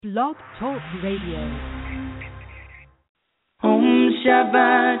Blog Talk Radio. Om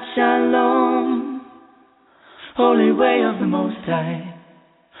Shabbat Shalom, Holy Way of the Most High.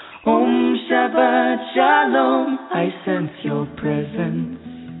 Om Shabbat Shalom, I sense your presence.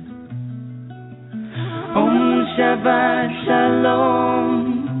 Om Shabbat Shalom,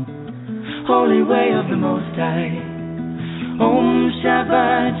 Holy Way of the Most High. Om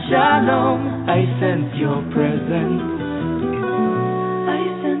Shabbat Shalom, I sense your presence.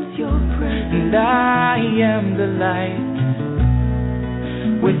 And I am the light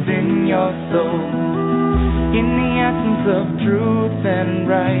within your soul. In the essence of truth and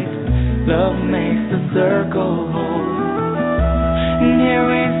right, love makes the circle whole. And here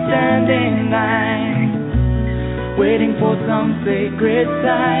we stand in line, waiting for some sacred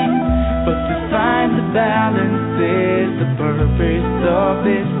sign. But to find the balance is the purpose of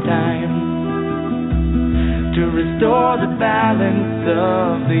this time. To restore the balance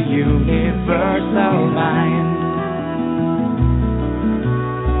of the universal mind.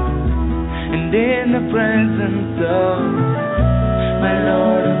 And in the presence of my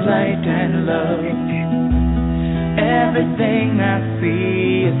Lord of light and love, everything I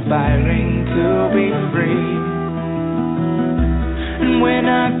see aspiring to be free. And when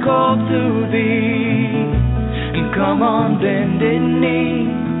I call to thee and come on bended knee,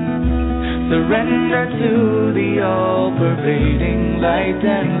 surrender to the all-pervading light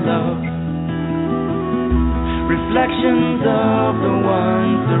and love. Reflections of the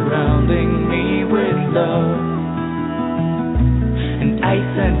one surrounding me with love. And I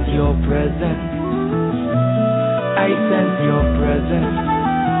sense your presence. I sense your presence.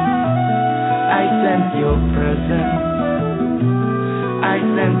 I sense your presence. I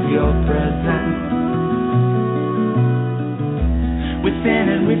sense your presence. Within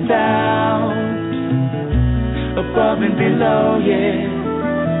and without, above and below, yeah.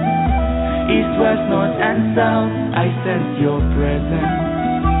 East, west, north and south, I sense your presence.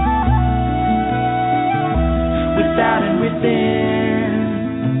 Without and within,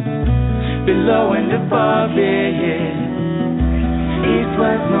 below and above, yeah. East,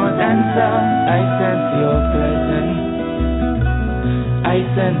 west, north and south, I sense your presence. I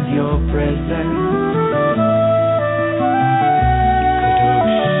sense your presence.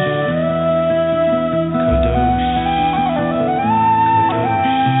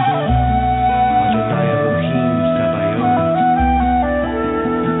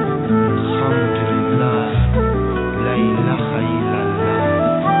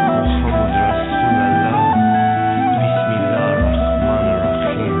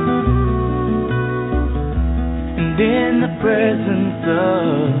 Presence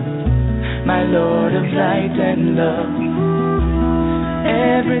of my Lord of light and love,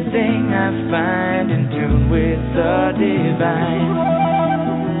 everything I find in tune with the divine.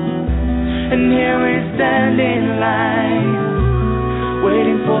 And here we stand in line,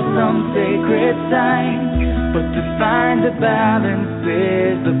 waiting for some sacred sign. But to find the balance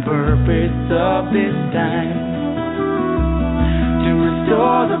is the purpose of this time. To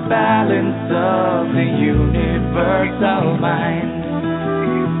restore the balance of the universal mind.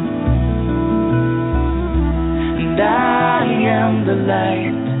 And I am the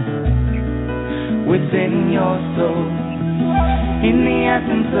light within your soul. In the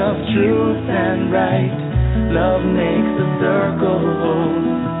essence of truth and right, love makes the circle whole.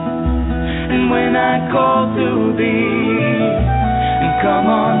 And when I call to thee and come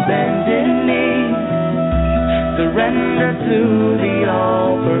on bended knee, surrender to the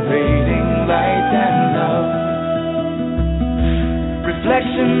all-pervading light and love.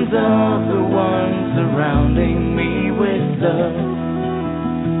 Reflections of the one surrounding me with love.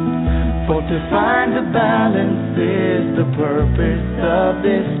 For to find the balance is the purpose of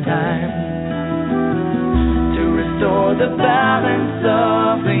this time. To restore the balance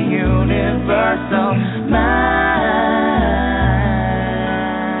of the universal mind.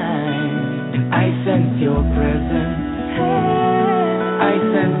 And I sense your presence. I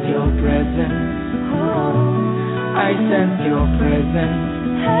sense your presence. I sense your presence.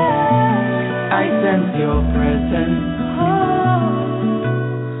 I sense your presence.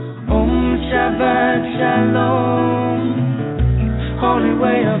 Om Shabbat Shalom, Holy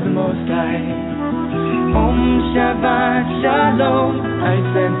Way of the Most High. Om Shabbat Shalom, I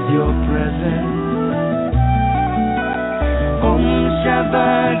sense your presence. Om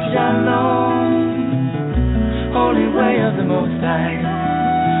Shabbat Shalom, Holy Way of the Most High.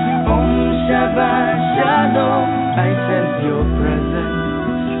 Om Shabbat Shalom, I sense your presence.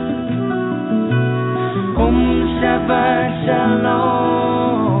 Om Shabbat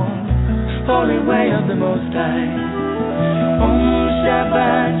Shalom, Holy Way of the Most High. Om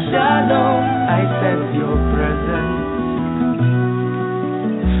Shabbat Shalom, I sense your presence.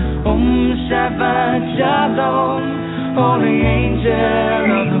 Shabbat Shalom, holy angel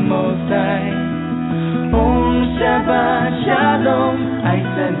of the Most High. Shabbat Shalom, I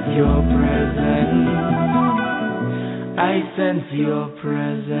sense your presence. I sense your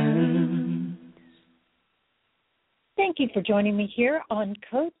presence. Thank you for joining me here on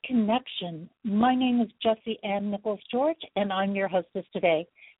Code Connection. My name is Jessie Ann Nichols-George, and I'm your hostess today.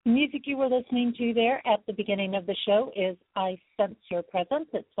 The music you were listening to there at the beginning of the show is I Sense Your Presence.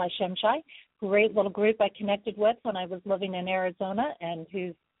 It's by Shemshai, great little group I connected with when I was living in Arizona and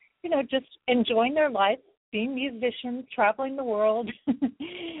who's, just enjoying their life, being musicians, traveling the world,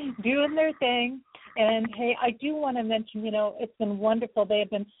 doing their thing. And, hey, I do want to mention, it's been wonderful. They have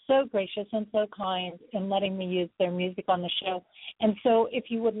been so gracious and so kind in letting me use their music on the show. And so if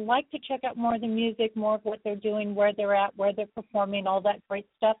you would like to check out more of the music, more of what they're doing, where they're at, where they're performing, all that great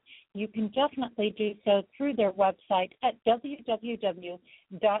stuff, you can definitely do so through their website at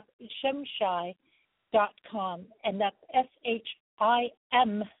www.shemshai.com. And that's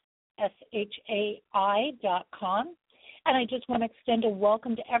SHIMSHAI.com. And I just want to extend a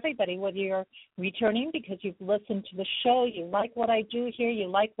welcome to everybody, whether you're returning because you've listened to the show, you like what I do here, you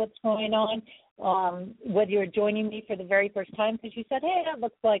like what's going on, whether you're joining me for the very first time because you said, hey, that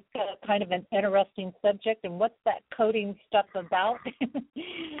looks like kind of an interesting subject, and what's that coding stuff about?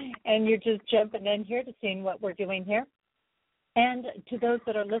 And you're just jumping in here to seeing what we're doing here. And to those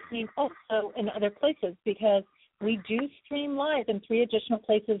that are listening also in other places, because we do stream live in 3 additional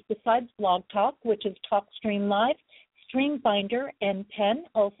places besides Blog Talk, which is TalkStream Live, StreamFinder, and Penn,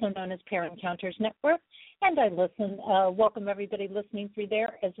 also known as Pair Encounters Network. And I welcome everybody listening through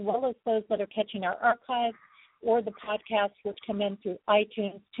there, as well as those that are catching our archives or the podcasts, which come in through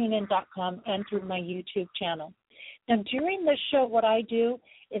iTunes, TuneIn.com, and through my YouTube channel. Now, during this show, what I do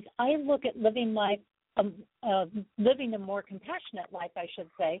is I look at living life, living a more compassionate life, I should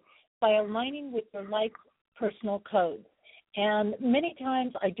say, by aligning with your life's personal codes. And many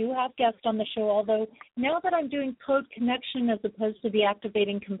times I do have guests on the show, although now that I'm doing Code Connection as opposed to the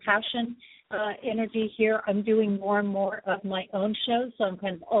Activating Compassion energy here, I'm doing more and more of my own shows, so I'm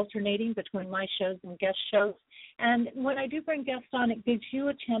kind of alternating between my shows and guest shows. And when I do bring guests on, it gives you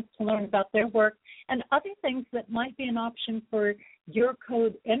a chance to learn about their work and other things that might be an option for your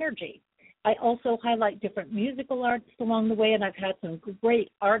code energy. I also highlight different musical artists along the way, and I've had some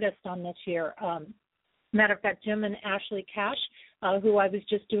great artists on this year. Matter of fact, Jim and Ashley Cash, who I was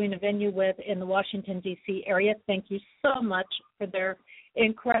just doing a venue with in the Washington, D.C. area. Thank you so much for their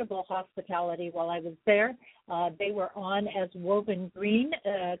incredible hospitality while I was there. They were on as Woven Green,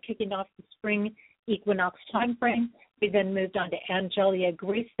 kicking off the spring equinox time frame. We then moved on to Angelia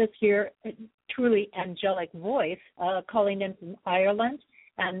Grace this year, truly angelic voice, calling in from Ireland.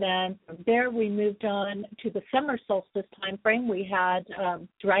 And then from there we moved on to the summer solstice time frame. We had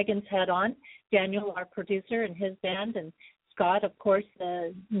Dragon's Head on, Daniel, our producer, and his band, and Scott, of course,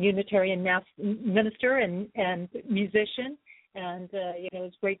 the Unitarian minister and musician. And, it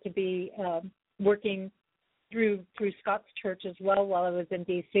was great to be working through Scott's church as well while I was in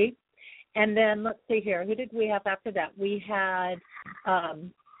D.C. And then let's see here. Who did we have after that? We had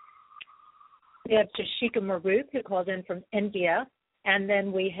Jashika Maruth, who called in from India. And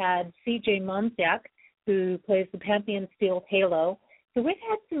then we had C.J. Monzak, who plays the Pantheon Steel Halo. So we've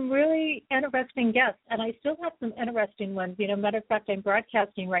had some really interesting guests, and I still have some interesting ones. Matter of fact, I'm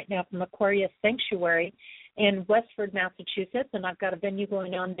broadcasting right now from Aquarius Sanctuary in Westford, Massachusetts, and I've got a venue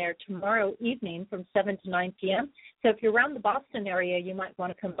going on there tomorrow evening from 7 to 9 p.m. So if you're around the Boston area, you might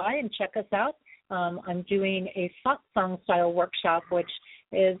want to come by and check us out. I'm doing a satsang style workshop, which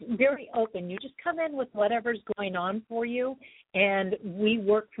is very open. You just come in with whatever's going on for you, and we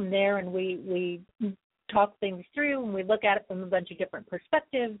work from there, and we talk things through, and we look at it from a bunch of different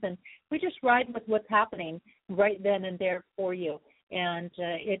perspectives, and we just ride with what's happening right then and there for you. And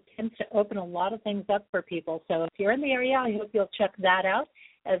it tends to open a lot of things up for people. So if you're in the area, I hope you'll check that out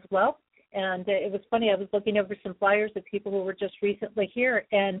as well. And it was funny, I was looking over some flyers of people who were just recently here,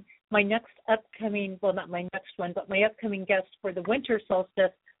 and my next upcoming, well, not my next one, but my upcoming guest for the winter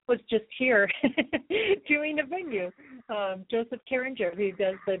solstice was just here doing a venue. Joseph Carringer, who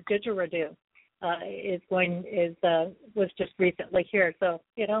does the didgeridoo, was just recently here. So,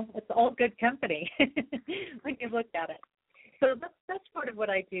 it's all good company when you look at it. So that's part of what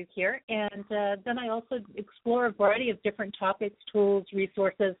I do here. And then I also explore a variety of different topics, tools,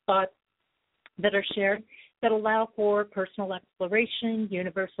 resources, thoughts that are shared that allow for personal exploration,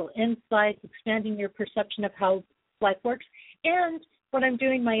 universal insights, expanding your perception of how life works. And when I'm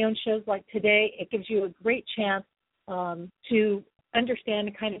doing my own shows like today, it gives you a great chance to understand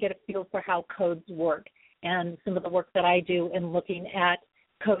and kind of get a feel for how codes work and some of the work that I do in looking at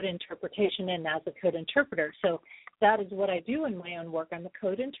code interpretation and as a code interpreter. So that is what I do in my own work. I'm a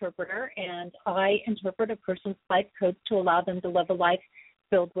code interpreter, and I interpret a person's life codes to allow them to live a life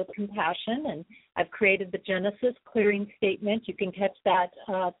filled with compassion. And I've created the Genesis Clearing Statement. You can catch that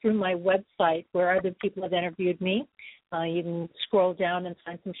through my website where other people have interviewed me. You can scroll down and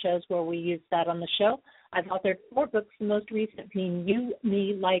find some shows where we use that on the show. I've authored 4 books, the most recent being You,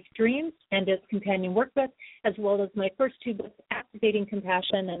 Me, Life, Dreams, and its companion workbook, as well as my first 2 books, Activating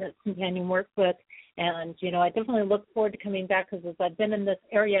Compassion and its companion workbook. And, I definitely look forward to coming back because as I've been in this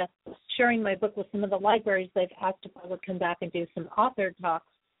area sharing my book with some of the libraries, they've asked if I would come back and do some author talks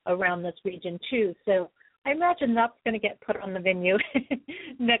around this region too. So I imagine that's going to get put on the venue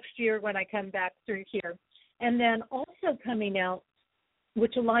next year when I come back through here. And then also coming out,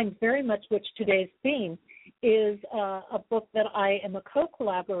 which aligns very much with today's theme, is a book that I am a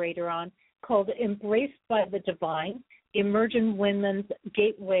co-collaborator on called Embraced by the Divine, Emerging Women's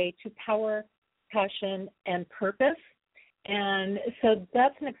Gateway to Power, Passion, and Purpose. And so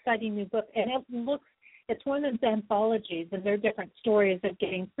that's an exciting new book. And it's one of those anthologies, and they're different stories of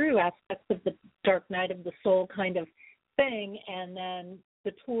getting through aspects of the dark night of the soul kind of thing, and then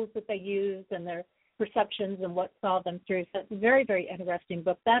the tools that they use and their perceptions and what saw them through. So it's a very, very interesting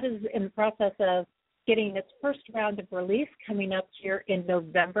book. That is in the process of getting its first round of release coming up here in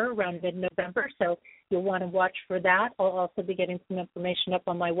November, around mid-November. So you'll want to watch for that. I'll also be getting some information up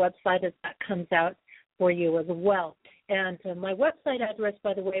on my website as that comes out for you as well. And my website address,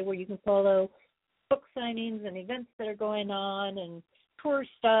 by the way, where you can follow book signings and events that are going on and tour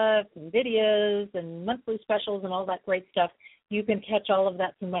stuff and videos and monthly specials and all that great stuff, you can catch all of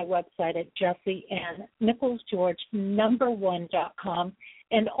that from my website at JessieAnnNicholsGeorge1.com.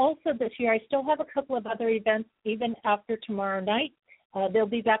 And also this year, I still have a couple of other events even after tomorrow night. They'll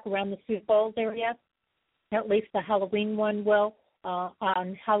be back around the Sioux Falls area. At least the Halloween one will.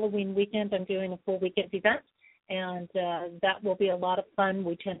 On Halloween weekend, I'm doing a full weekend event, and that will be a lot of fun.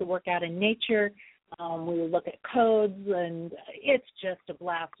 We tend to work out in nature. We will look at codes, and it's just a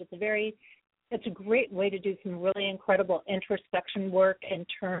blast. It's a great way to do some really incredible introspection work and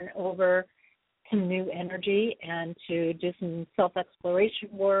turn over some new energy and to do some self-exploration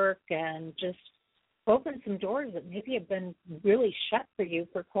work and just open some doors that maybe have been really shut for you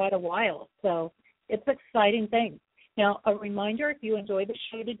for quite a while. So it's an exciting thing. Now, a reminder, if you enjoy the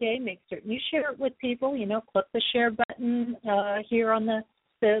show today, make certain you share it with people. Click the share button here on the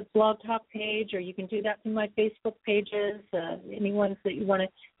Blog Talk page, or you can do that through my Facebook pages, any ones that you want to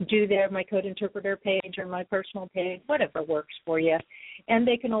do there, my Code Interpreter page or my personal page, whatever works for you. And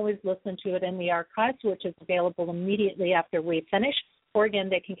they can always listen to it in the archives, which is available immediately after we finish. Or, again,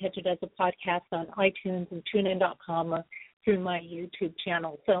 they can catch it as a podcast on iTunes and TuneIn.com or through my YouTube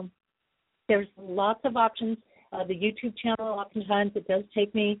channel. So there's lots of options. The YouTube channel, oftentimes it does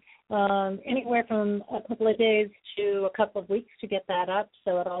take me anywhere from a couple of days to a couple of weeks to get that up,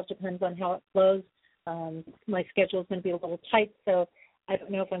 so it all depends on how it flows. My schedule is going to be a little tight, so I don't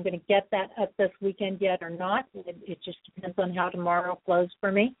know if I'm going to get that up this weekend yet or not. It just depends on how tomorrow flows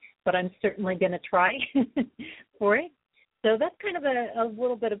for me, but I'm certainly going to try for it. So that's kind of a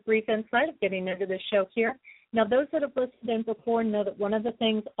little bit of brief insight of getting into the show here. Now, those that have listened in before know that one of the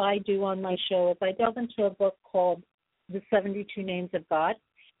things I do on my show is I delve into a book called The 72 Names of God.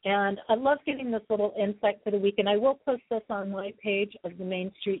 And I love getting this little insight for the week. And I will post this on my page of the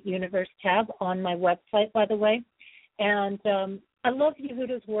Main Street Universe tab on my website, by the way. And I love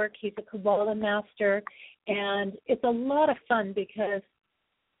Yehuda's work. He's a Kabbalah master. And it's a lot of fun because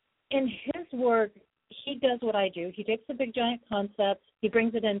in his work, he does what I do. He takes the big, giant concepts. He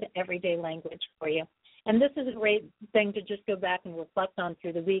brings it into everyday language for you. And this is a great thing to just go back and reflect on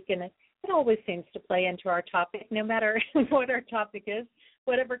through the week. And it always seems to play into our topic, no matter what our topic is.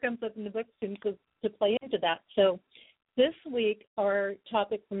 Whatever comes up in the book seems to play into that. So this week, our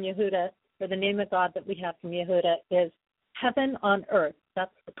topic from Yehuda, or the name of God that we have from Yehuda, is Heaven on Earth.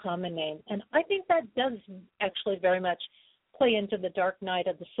 That's the common name. And I think that does actually very much play into the dark night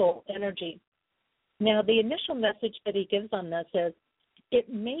of the soul energy. Now, the initial message that he gives on this is,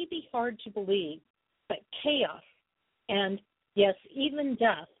 it may be hard to believe, but chaos and, yes, even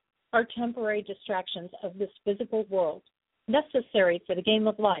death are temporary distractions of this physical world, necessary for the game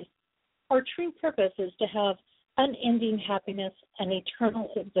of life. Our true purpose is to have unending happiness and eternal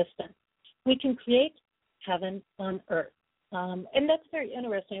existence. We can create heaven on earth. And that's very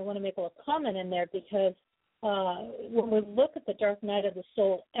interesting. I want to make a little comment in there because when we look at the dark night of the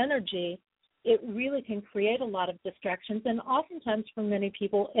soul energy, it really can create a lot of distractions. And oftentimes for many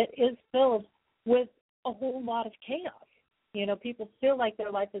people, it is filled with a whole lot of chaos. People feel like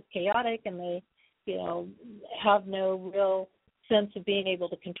their life is chaotic and they, have no real sense of being able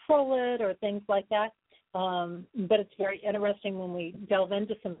to control it or things like that. But it's very interesting when we delve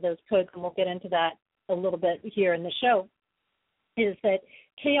into some of those codes, and we'll get into that a little bit here in the show, is that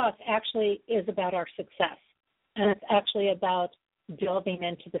chaos actually is about our success. And it's actually about delving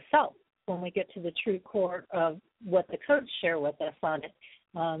into the self when we get to the true core of what the codes share with us on it.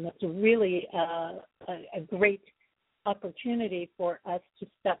 It's really a great opportunity for us to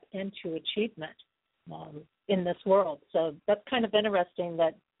step into achievement in this world. So that's kind of interesting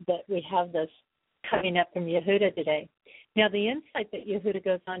that we have this coming up from Yehuda today. Now, the insight that Yehuda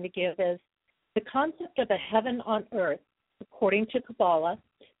goes on to give is the concept of a heaven on earth, according to Kabbalah,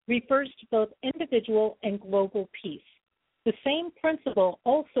 refers to both individual and global peace. The same principle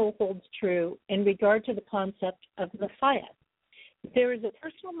also holds true in regard to the concept of Messiah. There is a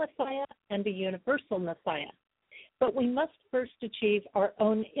personal Messiah and a universal Messiah, but we must first achieve our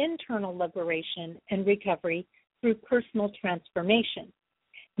own internal liberation and recovery through personal transformation.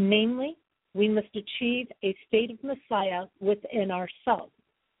 Namely, we must achieve a state of Messiah within ourselves.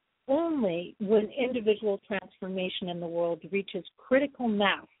 Only when individual transformation in the world reaches critical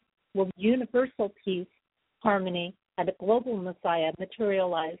mass will universal peace, harmony, and a global Messiah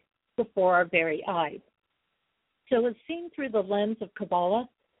materialize before our very eyes. So as seen through the lens of Kabbalah,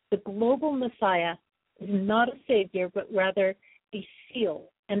 the global Messiah is not a savior, but rather a seal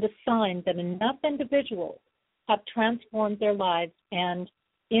and a sign that enough individuals have transformed their lives and,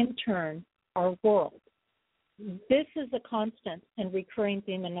 in turn, our world. This is a constant and recurring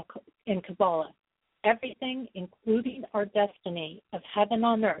theme in Kabbalah. Everything, including our destiny of heaven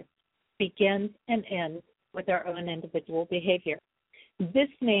on earth, begins and ends with our own individual behavior. This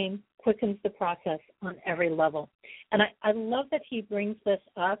name quickens the process on every level. And I love that he brings this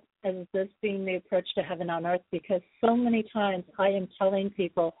up as this being the approach to heaven on earth, because so many times I am telling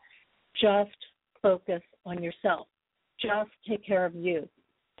people, just focus on yourself. Just take care of you.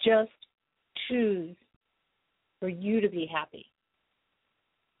 Just choose for you to be happy.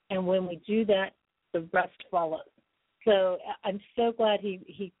 And when we do that, the rest follows. So I'm so glad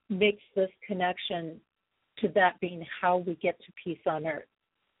he makes this connection to that being how we get to peace on earth.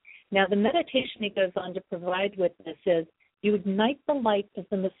 Now, the meditation he goes on to provide with this is you ignite the light of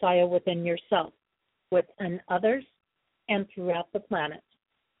the Messiah within yourself, within others, and throughout the planet.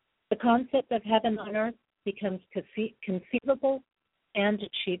 The concept of heaven on earth becomes conceivable and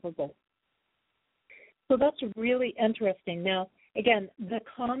achievable. So that's really interesting. Now, again, the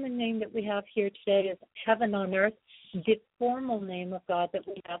common name that we have here today is heaven on earth. The formal name of God that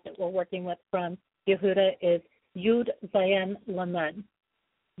we have that we're working with from Yehuda is Yud Zayin Lamed.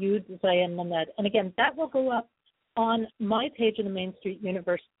 Yud Zayin Lamed. And again, that will go up on my page in the Main Street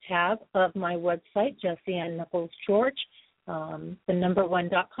Universe tab of my website, Jessie Ann Nichols George,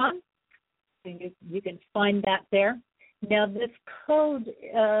 the1.com. So you can find that there. Now, this code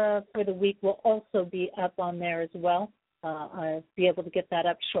for the week will also be up on there as well. I'll be able to get that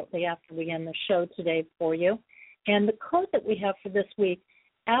up shortly after we end the show today for you. And the code that we have for this week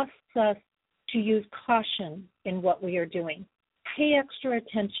asks us to use caution in what we are doing. Pay extra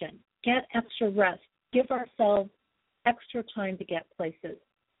attention. Get extra rest. Give ourselves extra time to get places.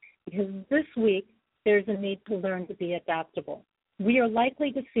 Because this week, there's a need to learn to be adaptable. We are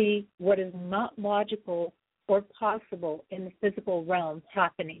likely to see what is not logical or possible in the physical realm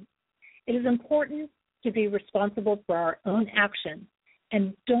happening. It is important to be responsible for our own actions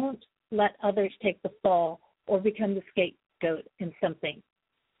and don't let others take the fall or become the scapegoat in something.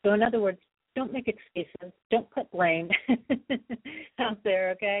 So in other words, don't make excuses. Don't put blame out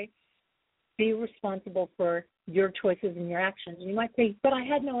there, okay? Be responsible for your choices and your actions. You might say, but I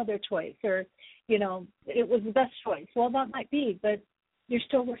had no other choice, or, it was the best choice. Well, that might be, but you're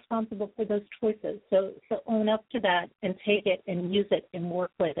still responsible for those choices. So own up to that and take it and use it and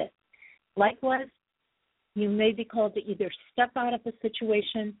work with it. Likewise, you may be called to either step out of the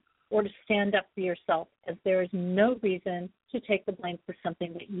situation or to stand up for yourself, as there is no reason to take the blame for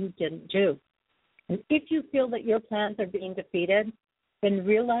something that you didn't do. And if you feel that your plans are being defeated, then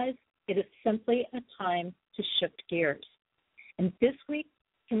realize it is simply a time to shift gears. And this week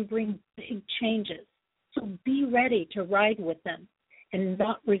can bring big changes. So be ready to ride with them and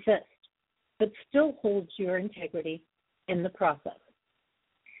not resist, but still hold your integrity in the process.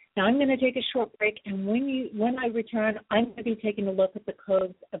 Now, I'm going to take a short break, and when I return, I'm going to be taking a look at the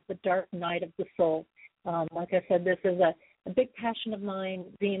codes of the dark night of the soul. Like I said, this is a big passion of mine,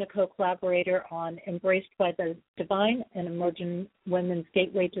 being a co-collaborator on Embraced by the Divine, and Emerging Women's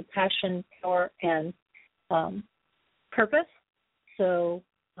Gateway to Passion, Power, and Purpose. So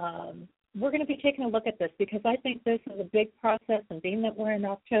we're going to be taking a look at this because I think this is a big process, and being that we're in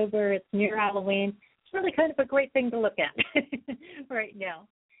October, it's near Halloween, it's really kind of a great thing to look at right now.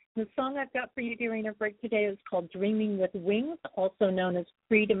 The song I've got for you during our break today is called Dreaming with Wings, also known as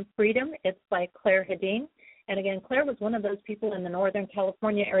Freedom, Freedom. It's by Claire Hedin. And again, Claire was one of those people in the Northern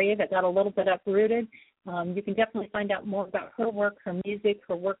California area that got a little bit uprooted. You can definitely find out more about her work, her music,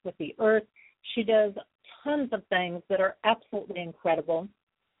 her work with the earth. She does tons of things that are absolutely incredible.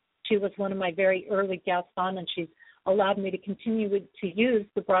 She was one of my very early guests on, and she's allowed me to continue to use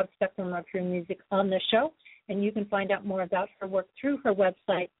the broad spectrum of her music on this show. And you can find out more about her work through her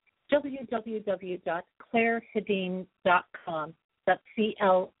website, www.clairehedin.com. That's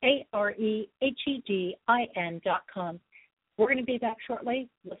CLAREHEDIN.com. We're going to be back shortly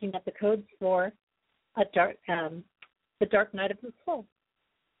looking at the codes for the Dark Night of the Soul.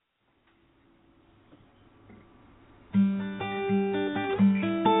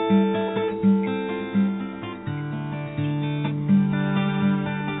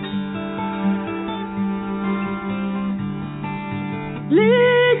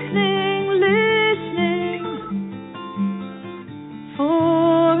 Listening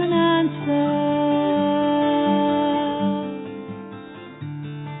for an answer.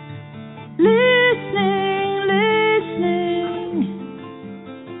 Listening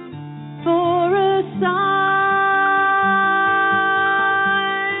for a sign.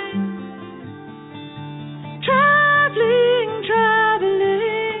 Traveling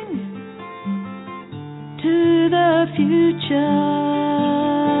to the future.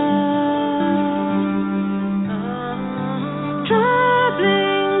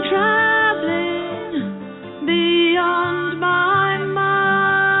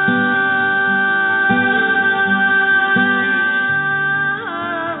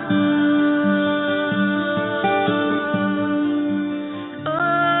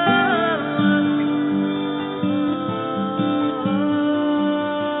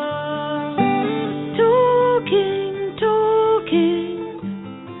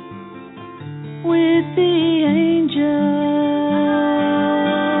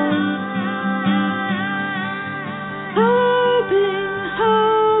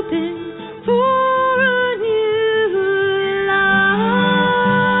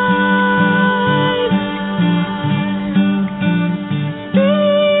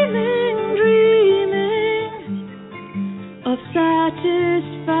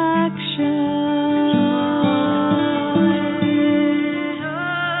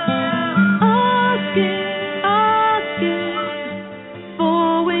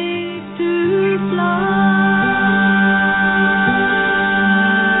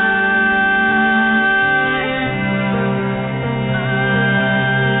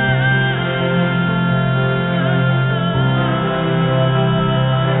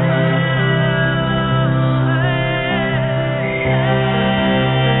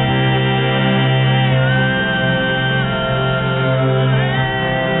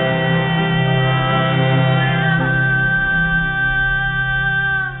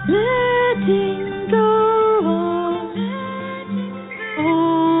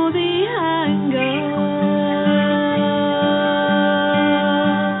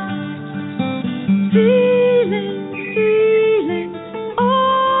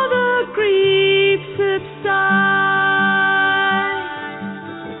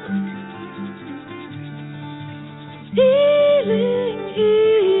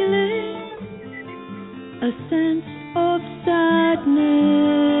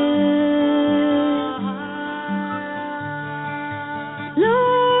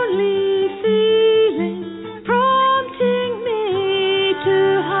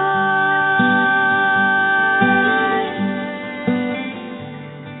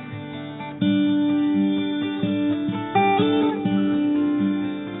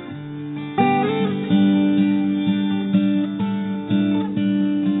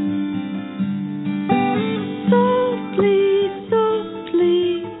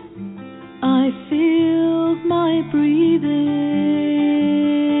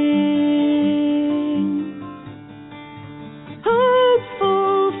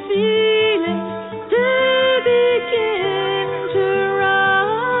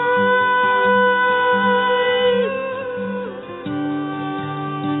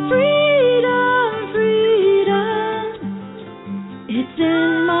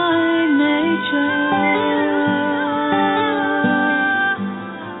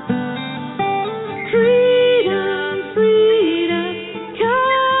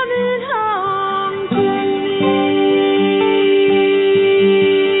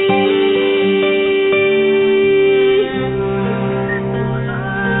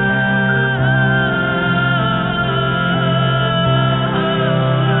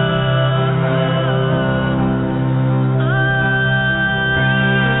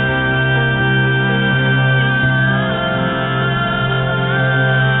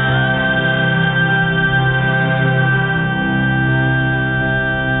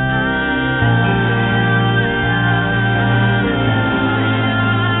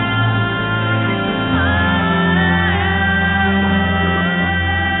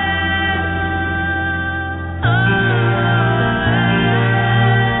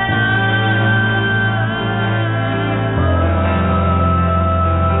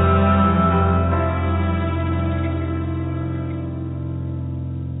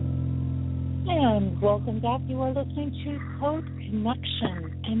 back. You are listening to Code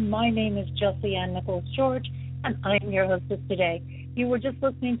Connection, and my name is Jessie Ann Nichols George, and I'm your hostess today. You were just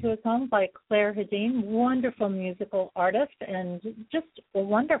listening to a song by Claire Hedin, wonderful musical artist and just a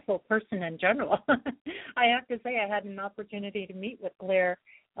wonderful person in general. I have to say I had an opportunity to meet with Claire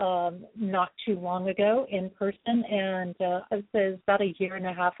not too long ago in person, and it was about a year and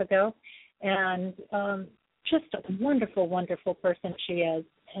a half ago, and just a wonderful, wonderful person she is.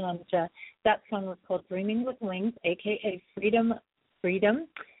 And that song was called Dreaming with Wings, a.k.a. Freedom,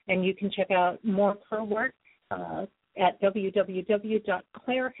 and you can check out more of her work at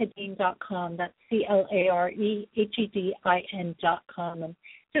www.clairehedin.com. That's CLAREHEDIN.com. And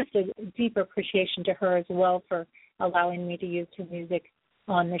just a deep appreciation to her as well for allowing me to use her music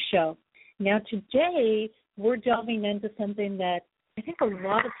on the show. Now today we're delving into something that I think a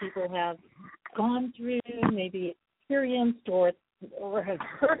lot of people have gone through, maybe experienced, or have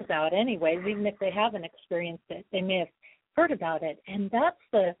heard about anyways. Even if they haven't experienced it, they may have heard about it, and that's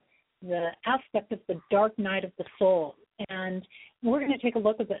the aspect of the dark night of the soul. And we're going to take a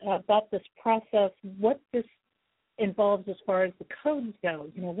look about this process, what this involves as far as the codes go.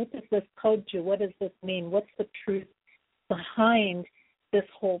 You know, what does this code do? What does this mean? What's the truth behind this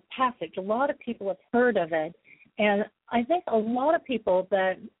whole passage? A lot of people have heard of it, and I think a lot of people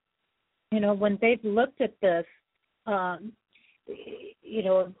that, you know, when they've looked at this, you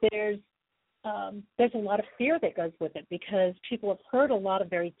know, there's a lot of fear that goes with it, because people have heard a lot of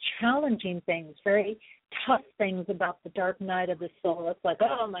very challenging things, very tough things about the dark night of the soul. It's like,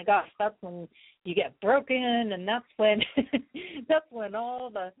 oh my gosh, that's when you get broken, and that's when all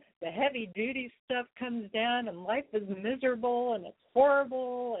the heavy duty stuff comes down, and life is miserable and it's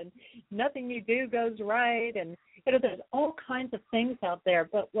horrible and nothing you do goes right, and you know, there's all kinds of things out there.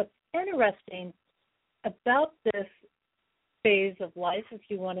 But what's interesting about this phase of life, if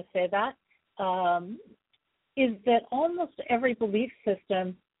you want to say that, is that almost every belief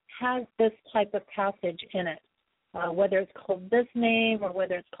system has this type of passage in it, whether it's called this name, or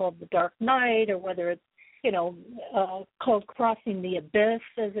whether it's called the dark night, or whether it's, you know, called crossing the abyss,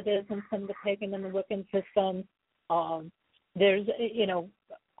 as it is in some of the pagan and the Wiccan systems. There's, you know,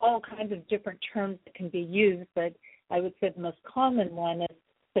 all kinds of different terms that can be used, but I would say the most common one is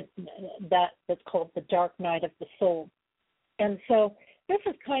that's called the dark night of the soul. And so this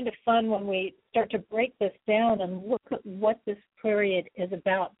is kind of fun when we start to break this down and look at what this period is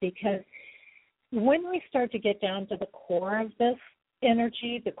about, because when we start to get down to the core of this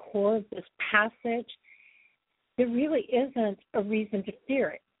energy, the core of this passage, there really isn't a reason to fear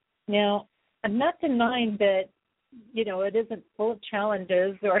it. Now, I'm not denying that, you know, it isn't full of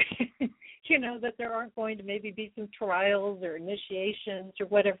challenges, or, you know, that there aren't going to maybe be some trials or initiations or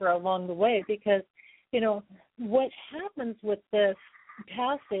whatever along the way, because, you know, what happens with this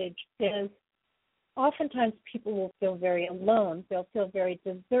passage is oftentimes people will feel very alone. They'll feel very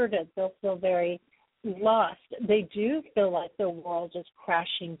deserted. They'll feel very lost. They do feel like the world is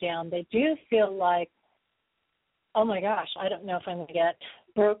crashing down. They do feel like, oh my gosh, I don't know if I'm going to get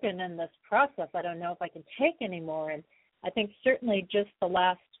broken in this process. I don't know if I can take anymore. And I think certainly just the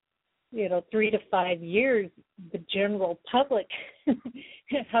last, you know, 3 to 5 years, the general public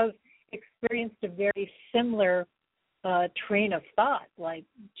has experienced a very similar train of thought, like,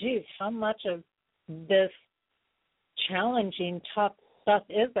 geez, how much of this challenging, tough stuff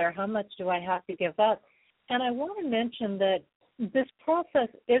is there? How much do I have to give up? And I want to mention that this process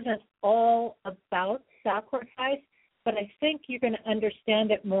isn't all about sacrifice, but I think you're going to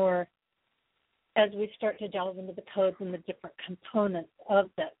understand it more as we start to delve into the codes and the different components of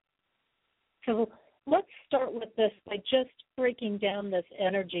this. So let's start with this by just breaking down this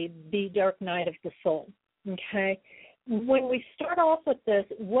energy, the dark night of the soul, okay? When we start off with this,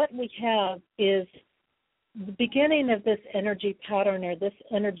 what we have is the beginning of this energy pattern, or this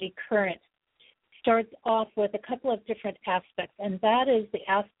energy current, starts off with a couple of different aspects, and that is the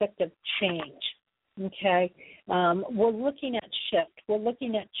aspect of change, okay? We're looking at shift. We're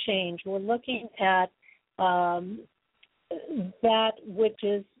looking at change. We're looking at that which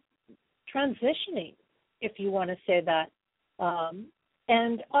is transitioning, if you want to say that.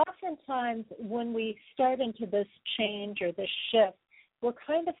 And oftentimes when we start into this change or this shift, we're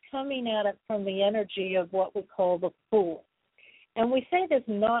kind of coming at it from the energy of what we call the Fool. And we say this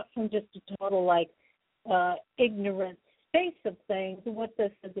not from just a total, like, ignorant space of things. What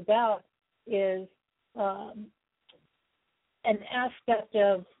this is about is an aspect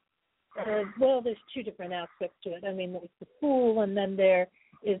of, well, there's two different aspects to it. I mean, there's the Fool, and then there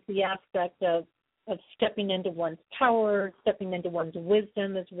is the aspect of stepping into one's power, stepping into one's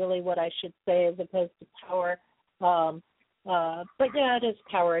wisdom is really what I should say, as opposed to power. But yeah, it is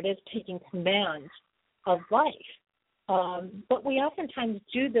power. It is taking command. of life. But we oftentimes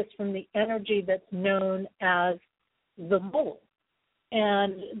do this from the energy that's known as the mole.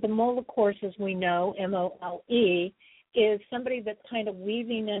 And the mole, of course, as we know, M-O-L-E, is somebody that's kind of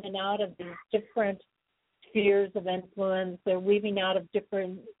weaving in and out of these different spheres of influence. They're weaving out of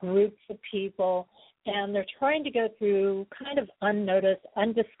different groups of people, and they're trying to go through kind of unnoticed,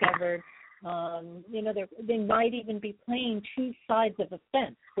 undiscovered. They might even be playing two sides of a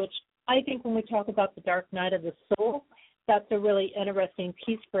fence, which I think when we talk about the dark night of the soul, that's a really interesting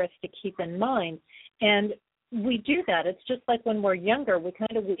piece for us to keep in mind. And we do that. It's just like when we're younger, we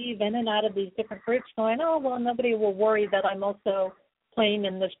kind of weave in and out of these different groups going, oh, well, nobody will worry that I'm also playing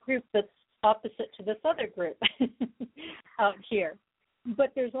in this group that's opposite to this other group out here.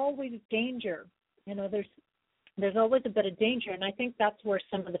 But there's always danger. There's always a bit of danger, and I think that's where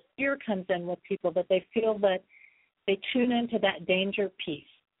some of the fear comes in with people, that they feel that they tune into that danger piece.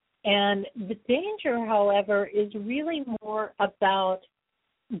 And the danger, however, is really more about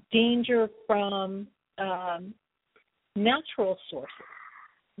danger from natural sources,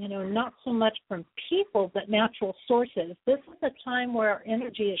 not so much from people, but natural sources. This is a time where our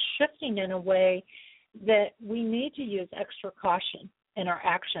energy is shifting in a way that we need to use extra caution in our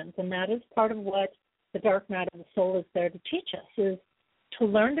actions, and that is part of what the dark night of the soul is there to teach us, is to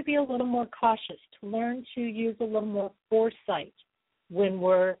learn to be a little more cautious, to learn to use a little more foresight when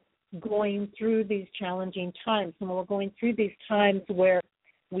we're going through these challenging times, when we're going through these times where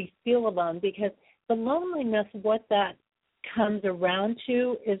we feel alone, because the loneliness, what that comes around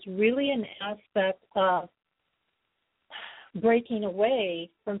to is really an aspect of breaking away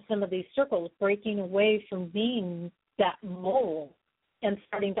from some of these circles, breaking away from being that mole and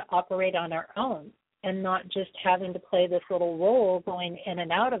starting to operate on our own and not just having to play this little role going in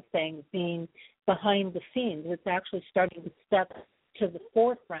and out of things, being behind the scenes. It's actually starting to step to the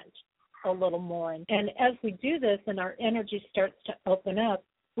forefront a little more. And as we do this and our energy starts to open up,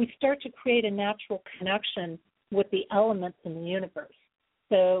 we start to create a natural connection with the elements in the universe.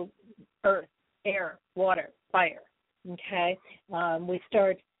 So earth, air, water, fire, okay? We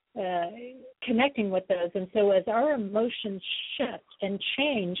start connecting with those. And so as our emotions shift and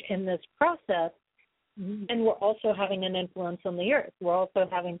change in this process, then we're also having an influence on the earth. We're also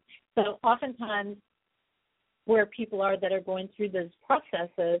having, so oftentimes where people are that are going through those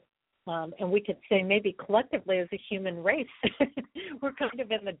processes, and we could say maybe collectively as a human race, we're kind of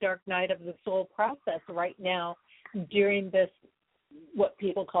in the dark night of the soul process right now during this, what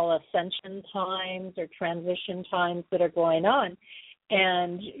people call ascension times or transition times that are going on.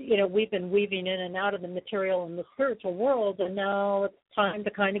 And, we've been weaving in and out of the material and the spiritual world, and now it's time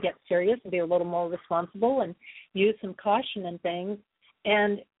to kind of get serious and be a little more responsible and use some caution and things.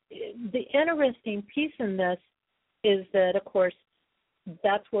 And the interesting piece in this is that, of course,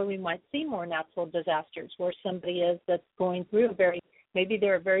 that's where we might see more natural disasters, where somebody is that's going through maybe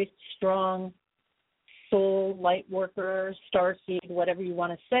they're a very strong soul, light worker, starseed, whatever you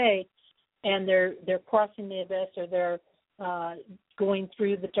want to say, and they're crossing the abyss, or they're going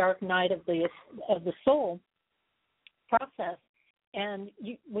through the dark night of the soul process, and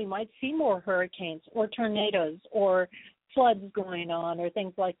we might see more hurricanes or tornadoes or floods going on or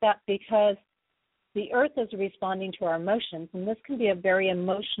things like that, because the earth is responding to our emotions, and this can be a very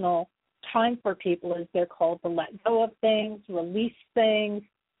emotional time for people, as they're called, to let go of things, release things,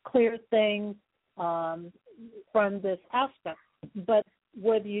 clear things from this aspect. But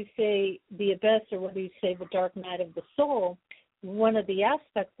whether you say the abyss or whether you say the dark night of the soul, one of the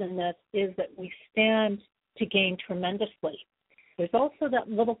aspects in this is that we stand to gain tremendously. There's also that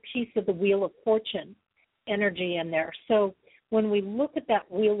little piece of the Wheel of Fortune energy in there. So when we look at that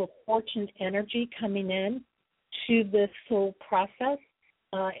Wheel of Fortune energy coming in to this soul process,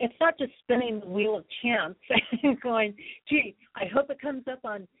 it's not just spinning the wheel of chance and going, gee, I hope it comes up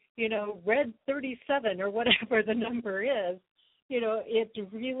on, red 37 or whatever the number is.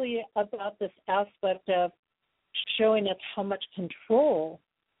 It's really about this aspect of showing us how much control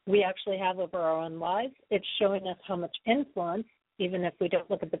we actually have over our own lives. It's showing us how much influence, even if we don't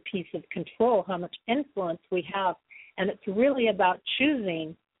look at the piece of control, how much influence we have. And it's really about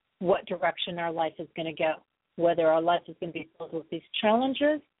choosing what direction our life is going to go, whether our life is going to be filled with these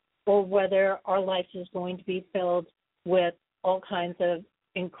challenges or whether our life is going to be filled with all kinds of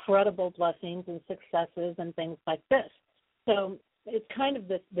incredible blessings and successes and things like this. So it's kind of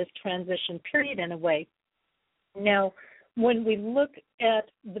this transition period in a way. Now, when we look at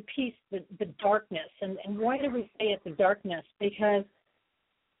the piece, the darkness, and why do we say it's a darkness? Because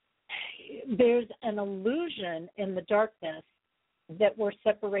there's an illusion in the darkness that we're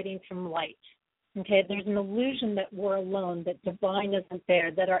separating from light. Okay, there's an illusion that we're alone, that divine isn't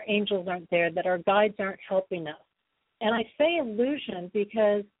there, that our angels aren't there, that our guides aren't helping us. And I say illusion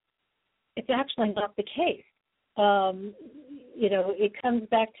because it's actually not the case. It comes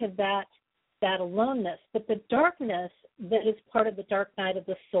back to that aloneness. But the darkness that is part of the dark night of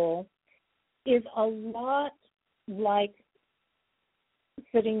the soul is a lot like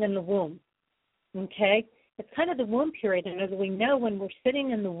sitting in the womb. Okay? It's kind of the womb period. And as we know, when we're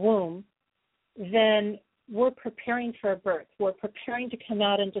sitting in the womb, then we're preparing for a birth. We're preparing to come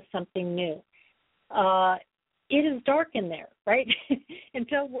out into something new. It is dark in there, right?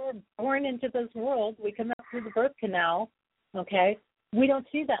 Until we're born into this world, we come out through the birth canal, okay? We don't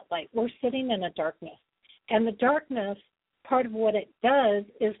see that light. We're sitting in a darkness. And the darkness, part of what it does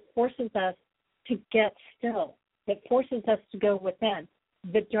is forces us to get still. It forces us to go within.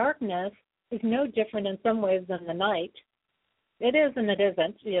 The darkness is no different in some ways than the night. It is and it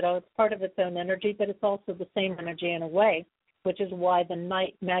isn't. It's part of its own energy, but it's also the same energy in a way, which is why the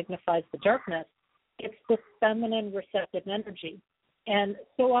night magnifies the darkness. It's the feminine receptive energy. And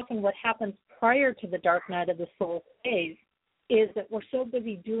so often what happens prior to the dark night of the soul phase is that we're so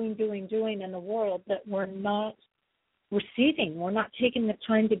busy doing in the world that we're not receiving. We're not taking the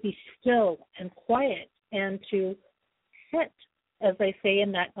time to be still and quiet and to sit, as they say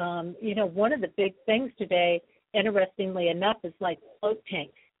in that, one of the big things today, interestingly enough, is like float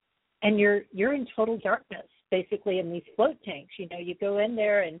tanks. And you're in total darkness, basically, in these float tanks. You go in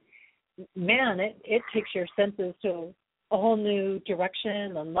there and, man, it takes your senses to a whole new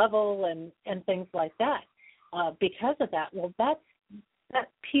direction and level and things like that. Because of that, well, that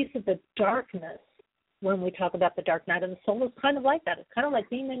piece of the darkness, when we talk about the dark night of the soul, is kind of like that. It's kind of like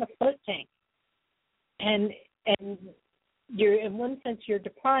being in a float tank. And you're, in one sense, you're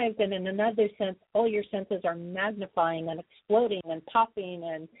deprived, and in another sense, all your senses are magnifying and exploding and popping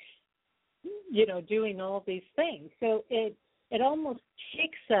and, doing all these things. So it almost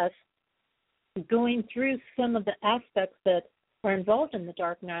takes us going through some of the aspects that are involved in the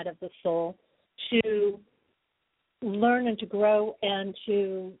dark night of the soul to learn and to grow and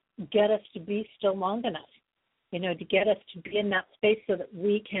to get us to be still long enough, to get us to be in that space so that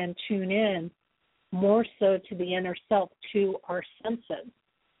we can tune in more so to the inner self, to our senses,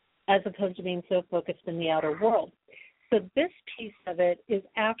 as opposed to being so focused in the outer world. So this piece of it is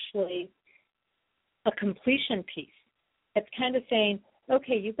actually a completion piece. It's kind of saying,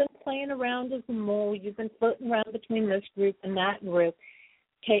 okay, you've been playing around as a mole, you've been floating around between this group and that group.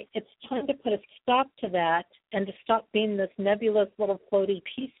 Okay, it's time to put a stop to that and to stop being this nebulous little floaty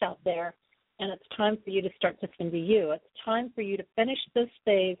piece out there, and it's time for you to start to send to you. It's time for you to finish this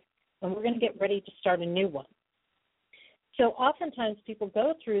phase, and we're going to get ready to start a new one. So oftentimes people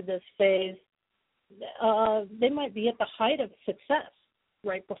go through this phase, they might be at the height of success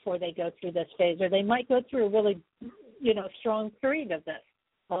right before they go through this phase, or they might go through a really, strong period of this.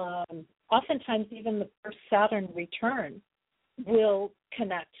 Oftentimes even the first Saturn return will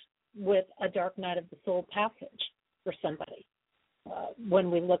connect with a dark night of the soul passage for somebody.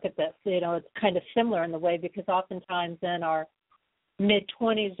 When we look at this, it's kind of similar in the way, because oftentimes in our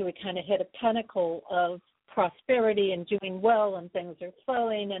mid-20s we kind of hit a pinnacle of prosperity and doing well and things are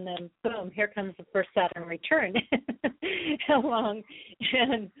flowing, and then boom, here comes the first Saturn return along,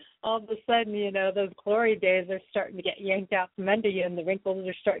 and all of a sudden, those glory days are starting to get yanked out from under you, and the wrinkles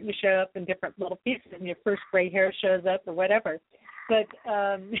are starting to show up in different little pieces, and your first gray hair shows up or whatever. But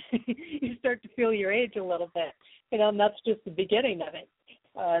you start to feel your age a little bit, and that's just the beginning of it.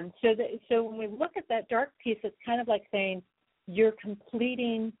 So when we look at that dark piece, it's kind of like saying you're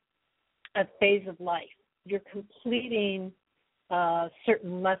completing a phase of life. You're completing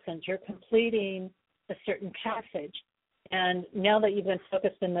certain lessons. You're completing a certain passage. And now that you've been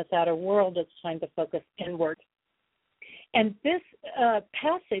focused in this outer world, it's time to focus inward. And this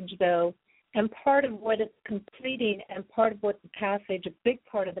passage, though, and part of what it's completing and part of what the passage, a big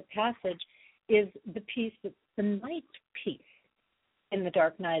part of the passage, is the piece that's the night piece in the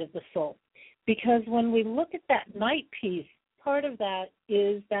dark night of the soul. Because when we look at that night piece, part of that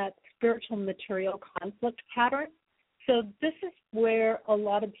is that spiritual material conflict pattern. So this is where a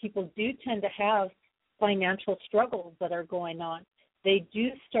lot of people do tend to have financial struggles that are going on. They do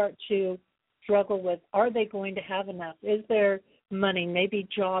start to struggle with, are they going to have enough? Is there money? Maybe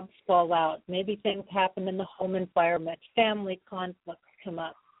jobs fall out. Maybe things happen in the home environment. Family conflicts come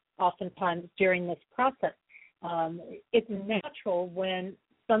up oftentimes during this process. It's natural when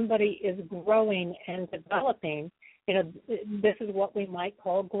somebody is growing and developing. This is what we might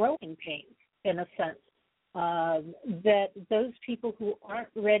call growing pains, in a sense, that those people who aren't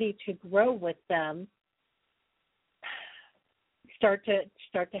ready to grow with them start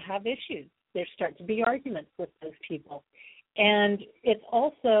to have issues. there start to be arguments with those people. And it's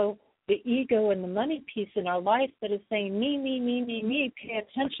also the ego and the money piece in our life that is saying, me, pay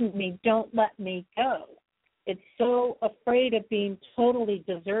attention to me, don't let me go. It's so afraid of being totally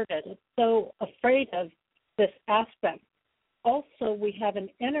deserted. It's so afraid of this aspect. Also, we have an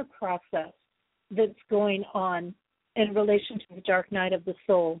inner process that's going on in relation to the dark night of the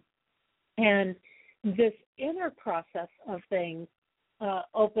soul. And this inner process of things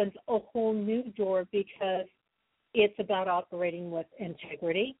opens a whole new door because it's about operating with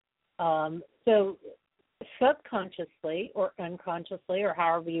integrity. So subconsciously or unconsciously, or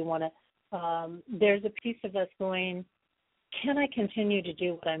however you want to, there's a piece of us going, can I continue to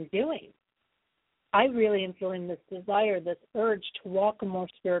do what I'm doing? I really am feeling this desire, this urge to walk a more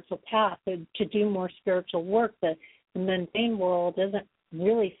spiritual path, to do more spiritual work. The mundane world isn't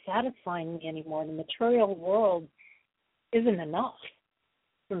really satisfying me anymore. The material world isn't enough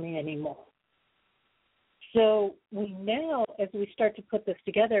for me anymore. So we now, as we start to put this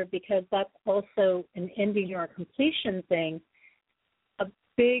together, because that's also an ending or a completion thing, a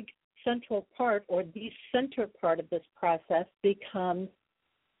big central part or the center part of this process becomes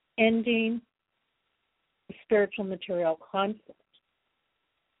ending the spiritual material conflict.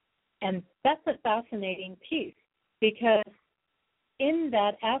 And that's a fascinating piece because in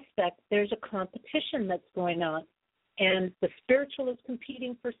that aspect, there's a competition that's going on. And the spiritual is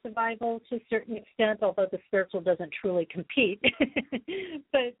competing for survival to a certain extent, although the spiritual doesn't truly compete.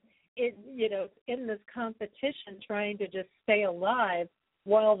 But it, in this competition, trying to just stay alive,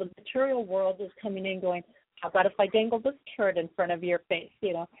 while the material world is coming in, going, "How about if I dangle this carrot in front of your face?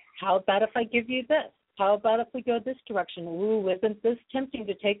 How about if I give you this? How about if we go this direction? Ooh, isn't this tempting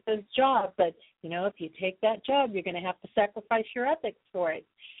to take this job? But if you take that job, you're going to have to sacrifice your ethics for it."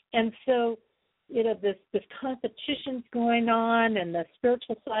 And so, this competition's going on, and the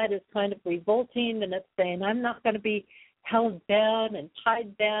spiritual side is kind of revolting, and it's saying, I'm not going to be held down and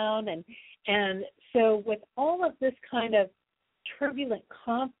tied down. And so with all of this kind of turbulent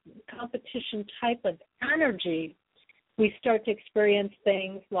competition type of energy, we start to experience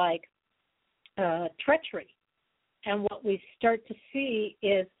things like treachery. And what we start to see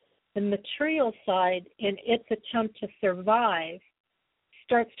is the material side, in its attempt to survive,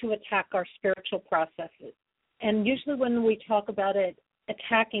 starts to attack our spiritual processes. And usually when we talk about it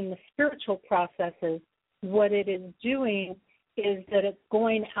attacking the spiritual processes, what it is doing is that it's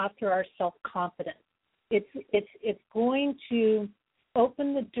going after our self-confidence. It's going to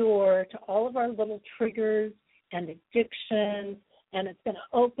open the door to all of our little triggers and addictions, and it's going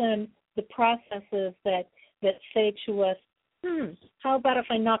to open the processes that say to us, how about if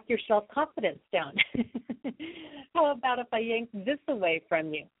I knock your self-confidence down? How about if I yank this away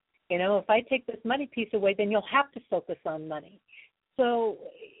from you? If I take this money piece away, then you'll have to focus on money. So,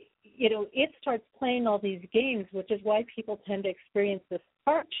 it starts playing all these games, which is why people tend to experience this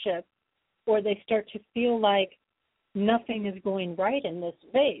hardship, or they start to feel like nothing is going right in this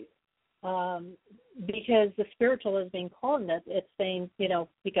phase. Because the spiritual is being called this, it's saying, you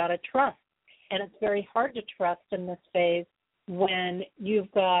got to trust. And it's very hard to trust in this phase when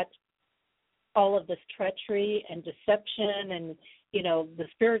you've got all of this treachery and deception, and the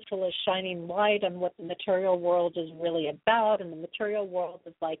spiritual is shining light on what the material world is really about, and the material world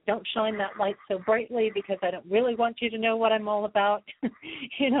is like, don't shine that light so brightly because I don't really want you to know what I'm all about.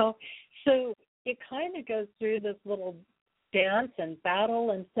 So it kind of goes through this little dance and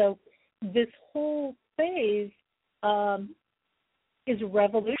battle, and so this whole phase is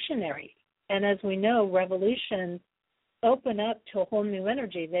revolutionary. And as we know, revolutions open up to a whole new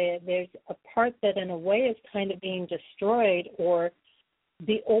energy. There's a part that in a way is kind of being destroyed, or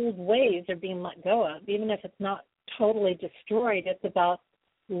the old ways are being let go of. Even if it's not totally destroyed, it's about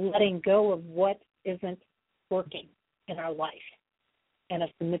letting go of what isn't working in our life. And if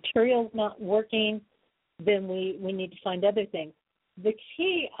the material's not working, then we need to find other things. The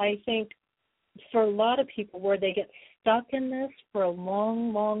key, I think, for a lot of people where they get stuck in this for a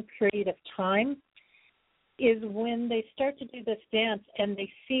long, long period of time is when they start to do this dance and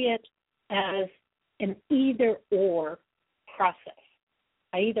they see it as an either-or process.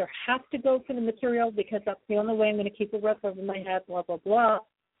 I either have to go for the material because that's the only way I'm going to keep a roof over my head, blah, blah, blah,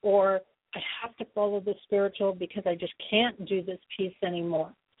 or I have to follow the spiritual because I just can't do this piece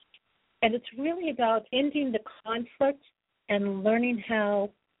anymore. And it's really about ending the conflict and learning how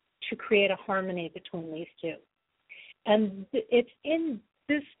to create a harmony between these two. And it's in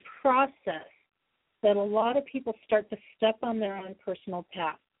this process that a lot of people start to step on their own personal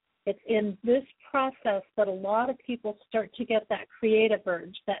path. It's in this process that a lot of people start to get that creative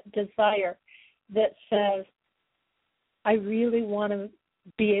urge, that desire that says, I really want to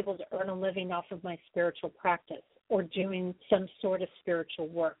be able to earn a living off of my spiritual practice or doing some sort of spiritual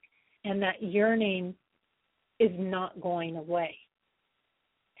work. And that yearning is not going away.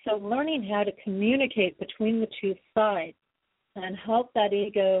 So learning how to communicate between the two sides and help that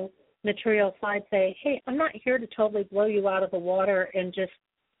ego material side say, hey, I'm not here to totally blow you out of the water and just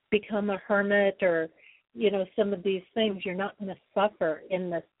become a hermit or, some of these things. You're not going to suffer in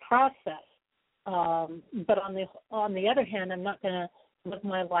this process. But on the other hand, I'm not going to live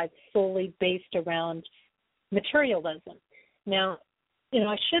my life solely based around materialism. Now,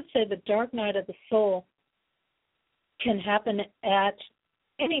 I should say the dark night of the soul can happen at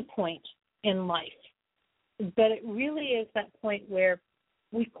any point in life. But it really is that point where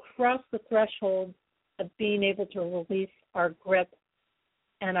we cross the threshold of being able to release our grip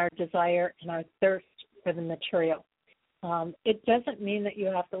and our desire and our thirst for the material. It doesn't mean that you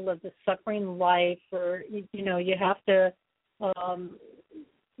have to live the suffering life or, you have to,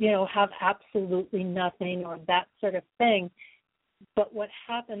 have absolutely nothing or that sort of thing. But what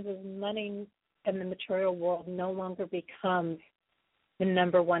happens is money and the material world no longer becomes the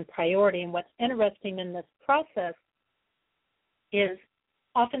number one priority. And what's interesting in this process is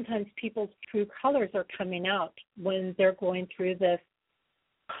oftentimes people's true colors are coming out when they're going through this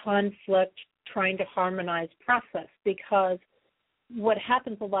conflict, trying to harmonize process, because what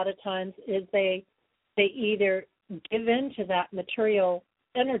happens a lot of times is they either give in to that material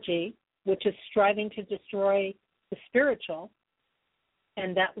energy, which is striving to destroy the spiritual,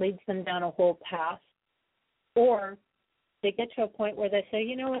 and that leads them down a whole path, or they get to a point where they say,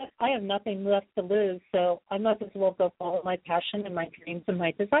 you know what, I have nothing left to lose, so I might as well go follow my passion and my dreams and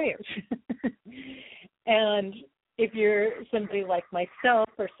my desires. And if you're somebody like myself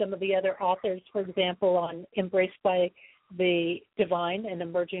or some of the other authors, for example, on Embraced by the Divine and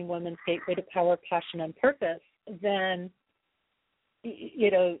Emerging Women's Gateway to Power, Passion, and Purpose, then,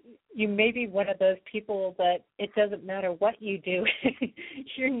 you may be one of those people that it doesn't matter what you do,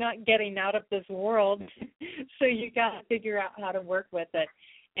 you're not getting out of this world, so you got to figure out how to work with it.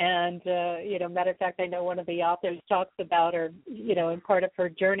 And, matter of fact, I know one of the authors talks about, or, in part of her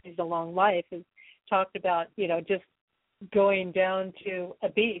journeys along life, is talked about, just going down to a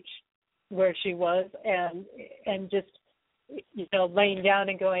beach where she was and just, laying down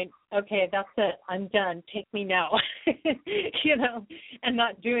and going, okay, that's it, I'm done, take me now, and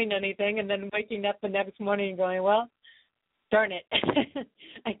not doing anything, and then waking up the next morning and going, well, darn it,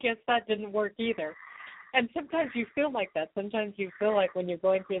 I guess that didn't work either. And sometimes you feel like that. Sometimes you feel like when you're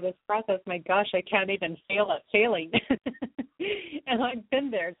going through this process, my gosh, I can't even fail at failing. And I've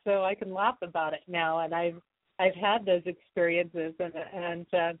been there, so I can laugh about it now. And I've had those experiences, and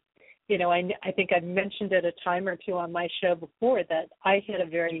I think I've mentioned it a time or two on my show before that I hit a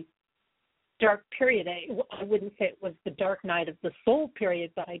very dark period. I wouldn't say it was the dark night of the soul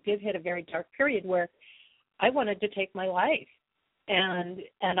period, but I did hit a very dark period where I wanted to take my life, and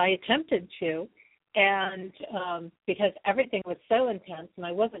I attempted to. And because everything was so intense and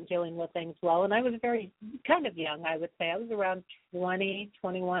I wasn't dealing with things well, and I was very kind of young, I would say. I was around 20,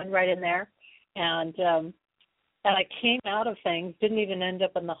 21, right in there. And I came out of things, didn't even end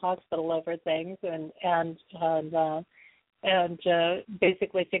up in the hospital over things, and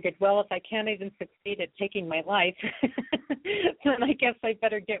basically figured, well, if I can't even succeed at taking my life, then I guess I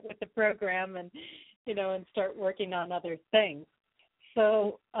better get with the program and start working on other things.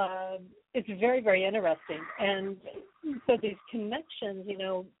 So it's very, very interesting. And so these connections,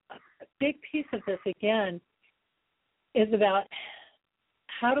 a big piece of this, again, is about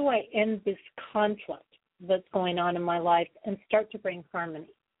how do I end this conflict that's going on in my life and start to bring harmony?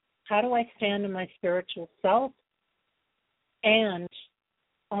 How do I stand in my spiritual self and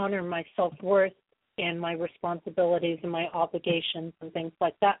honor my self-worth and my responsibilities and my obligations and things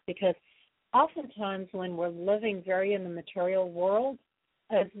like that? Because oftentimes when we're living very in the material world,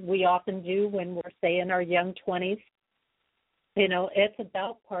 as we often do when we're, say, in our young 20s, it's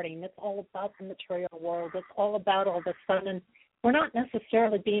about partying. It's all about the material world. It's all about all the fun, and we're not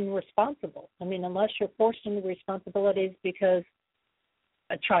necessarily being responsible. I mean, unless you're forced into responsibilities because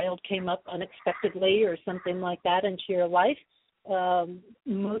a child came up unexpectedly or something like that into your life,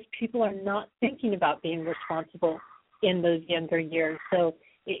 most people are not thinking about being responsible in those younger years. So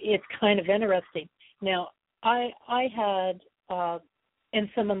it's kind of interesting. Now, I had, in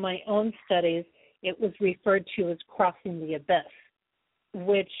some of my own studies, it was referred to as crossing the abyss,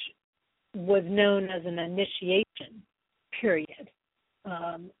 which was known as an initiation period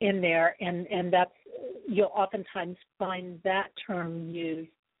in there, and that's, you'll oftentimes find that term used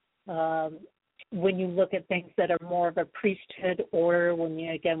when you look at things that are more of a priesthood order, when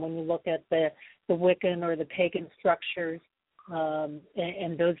you look at the Wiccan or the pagan structures,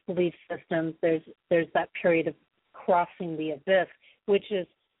 and those belief systems, there's that period of crossing the abyss, which is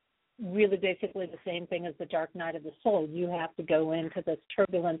really basically the same thing as the dark night of the soul. You have to go into this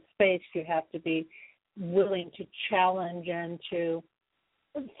turbulent space. You have to be willing to challenge and to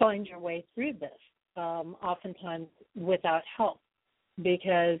find your way through this, oftentimes without help,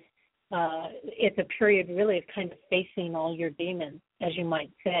 because it's a period really of kind of facing all your demons, as you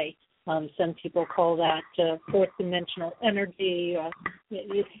might say. Some people call that fourth dimensional energy,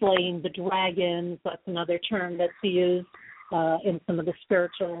 slaying the dragons. That's another term that's used in some of the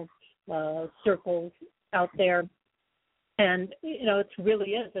spiritual circles out there. And, it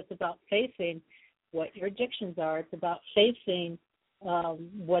really is. It's about facing what your addictions are. It's about facing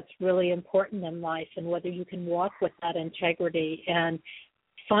what's really important in life and whether you can walk with that integrity and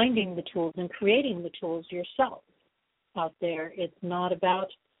finding the tools and creating the tools yourself out there. It's not about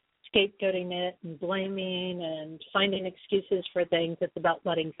scapegoating it and blaming and finding excuses for things. It's about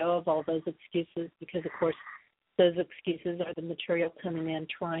letting go of all those excuses, because, of course, those excuses are the material coming in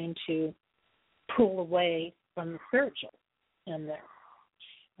trying to pull away from the spiritual in there.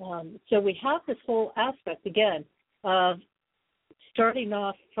 So we have this whole aspect, again, of starting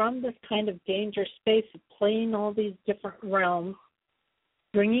off from this kind of danger space of playing all these different realms,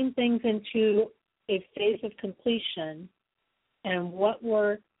 bringing things into a phase of completion, and what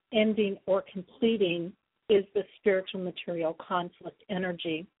we're ending or completing is the spiritual material conflict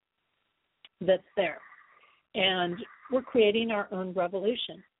energy that's there. And we're creating our own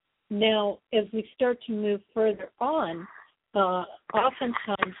revolution. Now, as we start to move further on,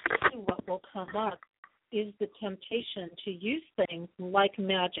 oftentimes what will come up is the temptation to use things like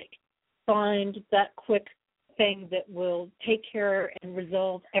magic. Find that quick thing that will take care and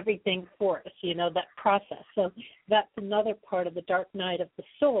resolve everything for us, that process. So that's another part of the dark night of the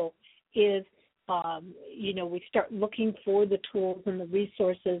soul is, we start looking for the tools and the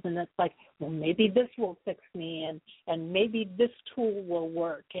resources, and it's like, well, maybe this will fix me, and maybe this tool will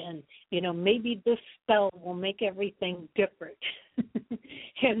work, and, maybe this spell will make everything different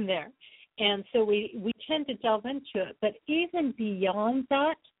in there. And so we tend to delve into it. But even beyond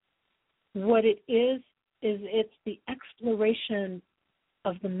that, what it is it's the exploration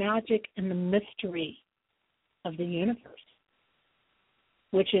of the magic and the mystery of the universe,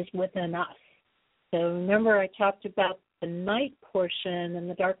 which is within us. So remember I talked about the night portion and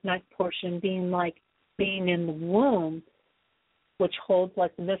the dark night portion being like being in the womb, which holds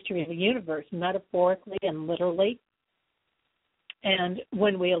like the mystery of the universe, metaphorically and literally. And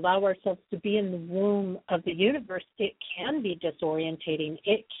when we allow ourselves to be in the womb of the universe, it can be disorientating.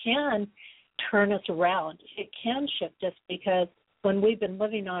 It can turn us around. It can shift us, because when we've been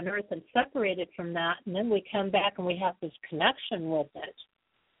living on Earth and separated from that, and then we come back and we have this connection with it,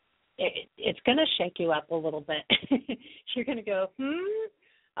 it's going to shake you up a little bit. You're going to go,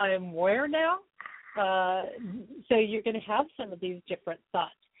 I'm where now? So you're going to have some of these different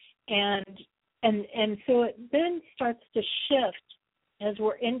thoughts. And so it then starts to shift as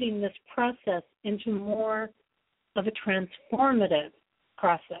we're ending this process into more of a transformative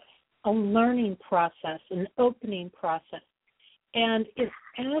process, a learning process, an opening process. And it's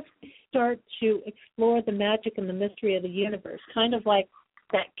as we start to explore the magic and the mystery of the universe, kind of like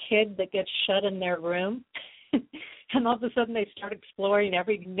that kid that gets shut in their room, and all of a sudden they start exploring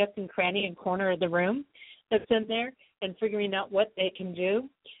every nook and cranny and corner of the room that's in there and figuring out what they can do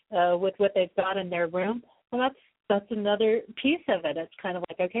with what they've got in their room. Well, that's another piece of it. It's kind of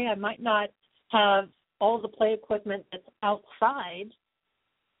like, okay, I might not have all the play equipment that's outside,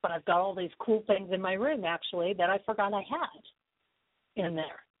 but I've got all these cool things in my room, actually, that I forgot I had in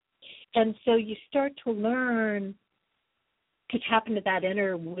there. And so you start to learn to tap into that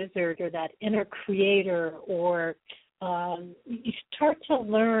inner wizard or that inner creator, or you start to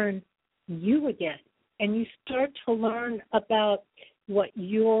learn you again, and you start to learn about what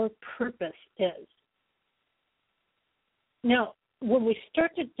your purpose is. Now, when we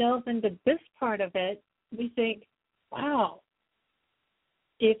start to delve into this part of it, we think, wow,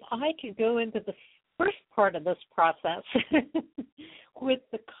 if I could go into the first part of this process with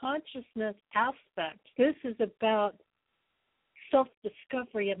the consciousness aspect, this is about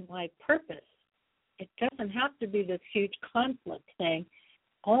self-discovery and my purpose. It doesn't have to be this huge conflict thing.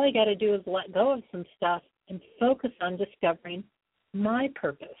 All I got to do is let go of some stuff and focus on discovering my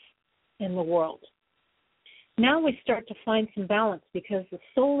purpose in the world. Now we start to find some balance, because the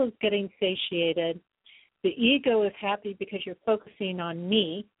soul is getting satiated. The ego is happy because you're focusing on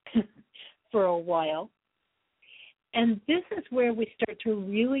me for a while. And this is where we start to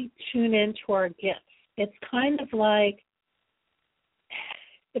really tune into our gifts. It's kind of like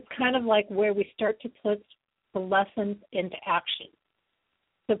where we start to put the lessons into action.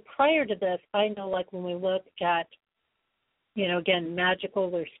 So prior to this, I know like when we look at, again,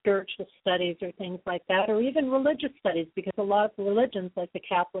 magical or spiritual studies or things like that, or even religious studies, because a lot of religions, like the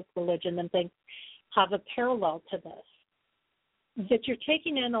Catholic religion and things, have a parallel to this. That you're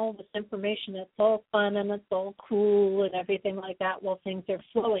taking in all this information, it's all fun and it's all cool and everything like that while things are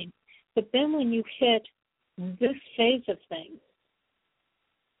flowing. But then when you hit this phase of things,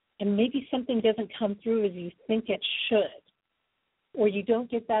 and maybe something doesn't come through as you think it should, or you don't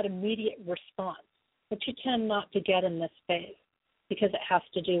get that immediate response, which you tend not to get in this phase because it has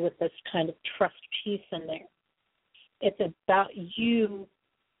to do with this kind of trust piece in there. It's about you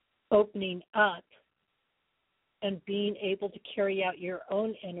opening up and being able to carry out your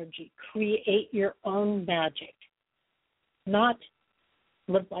own energy, create your own magic, not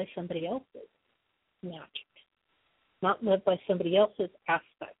live by somebody else's magic, not live by somebody else's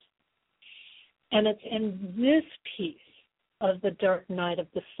aspect. And it's in this piece of the dark night of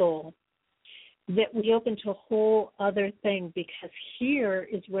the soul that we open to a whole other thing, because here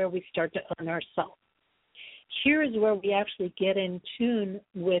is where we start to own ourselves. Here is where we actually get in tune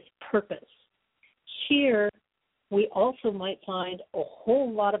with purpose. Here we also might find a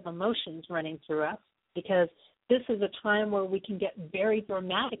whole lot of emotions running through us, because this is a time where we can get very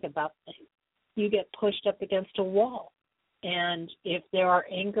dramatic about things. You get pushed up against a wall. And if there are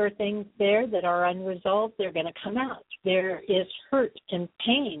anger things there that are unresolved, they're going to come out. There is hurt and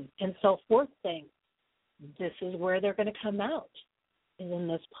pain and self-worth things. This is where they're going to come out, is in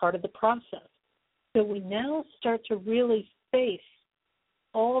this part of the process. So we now start to really face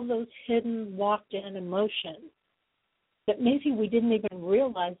all those hidden, locked-in emotions that maybe we didn't even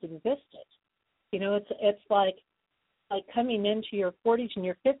realize existed. It's like coming into your 40s and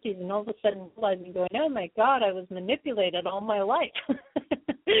your 50s and all of a sudden realizing, going, oh, my God, I was manipulated all my life.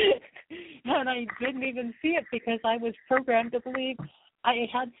 And I didn't even see it because I was programmed to believe I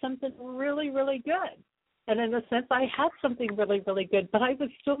had something really, really good. And in a sense, I had something really, really good, but I was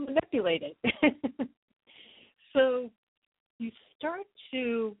still manipulated. So you start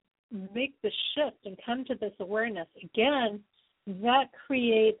to make the shift and come to this awareness. Again, that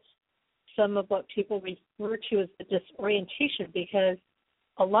creates some of what people refer to as the disorientation, because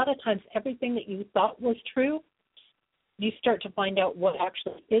a lot of times everything that you thought was true, you start to find out what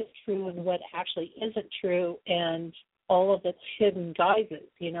actually is true and what actually isn't true, and all of its hidden guises,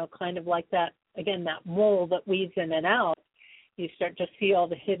 kind of like that, again, that mole that weaves in and out. You start to see all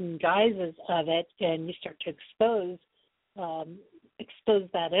the hidden guises of it, and you start to expose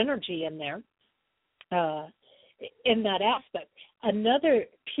that energy in there, in that aspect. Another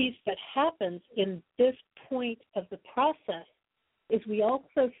piece that happens in this point of the process is we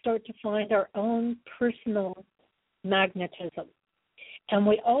also start to find our own personal magnetism. And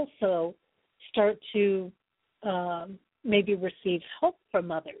we also start to maybe receive help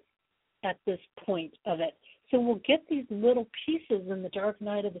from others at this point of it. So we'll get these little pieces in the dark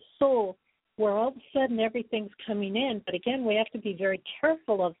night of the soul where all of a sudden everything's coming in. But again, we have to be very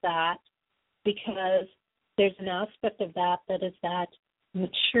careful of that, because there's an aspect of that is that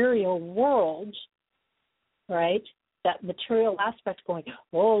material world, right? That material aspect going,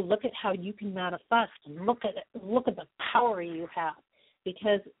 whoa, look at how you can manifest, and look at it, look at the power you have.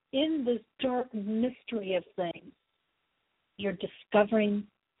 Because in this dark mystery of things, you're discovering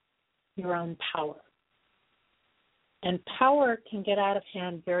your own power. And power can get out of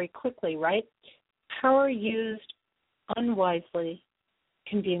hand very quickly, right? Power used unwisely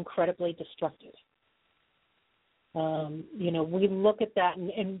can be incredibly destructive. We look at that,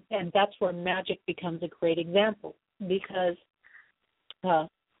 and that's where magic becomes a great example, because,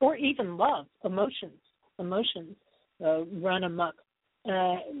 or even love, emotions run amok.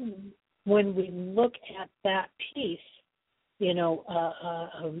 When we look at that piece,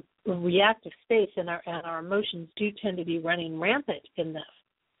 a reactive space, and our emotions do tend to be running rampant in this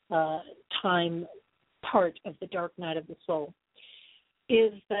time part of the dark night of the soul,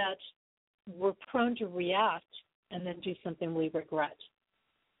 is that we're prone to react and then do something we regret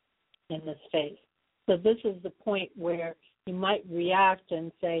in this phase. So this is the point where you might react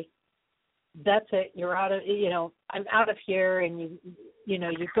and say, that's it, you're out of, I'm out of here, and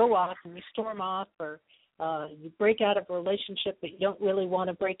you go off and you storm off, or you break out of a relationship that you don't really want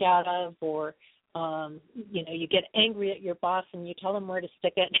to break out of, or you get angry at your boss and you tell him where to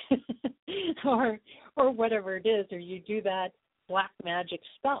stick it, or whatever it is, or you do that black magic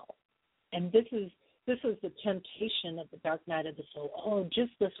spell. And this is the temptation of the dark night of the soul. Oh,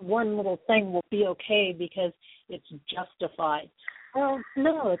 just this one little thing will be okay because it's justified. Well,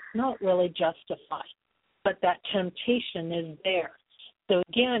 no, it's not really justified, but that temptation is there. So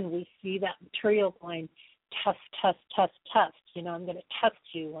again, we see that material going, test. I'm going to test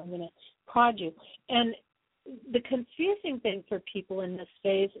you. I'm going to prod you. And the confusing thing for people in this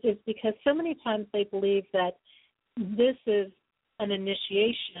phase is because so many times they believe that this is an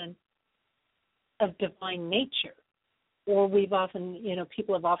initiation of divine nature, or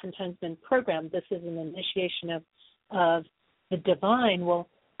people have oftentimes been programmed. This is an initiation of the divine. Well,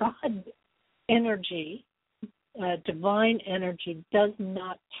 God energy, divine energy, does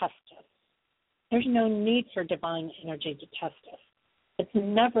not test us. There's no need for divine energy to test us. It's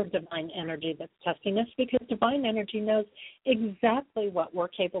never divine energy that's testing us, because divine energy knows exactly what we're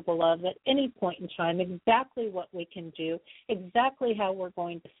capable of at any point in time, exactly what we can do, exactly how we're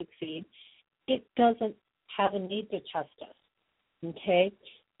going to succeed. It doesn't have a need to test us, okay?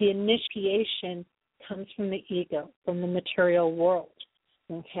 The initiation comes from the ego, from the material world,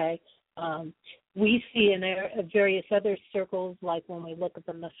 okay? We see in various other circles, like when we look at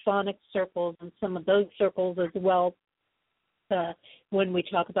the Masonic circles and some of those circles as well, when we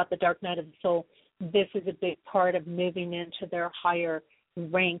talk about the dark night of the soul, this is a big part of moving into their higher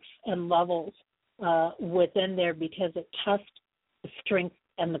ranks and levels within there, because it tests the strength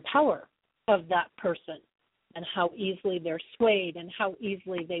and the power of that person and how easily they're swayed and how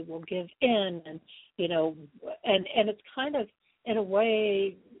easily they will give in. And, and it's kind of, in a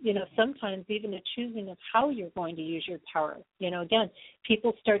way, sometimes even a choosing of how you're going to use your power. Again,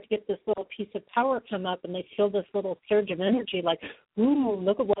 people start to get this little piece of power come up and they feel this little surge of energy like, ooh,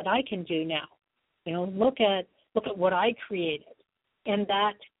 look at what I can do now. Look at what I created. And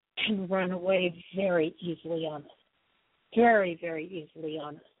that can run away very easily on us. Very, very easily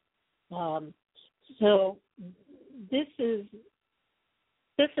on us. So this is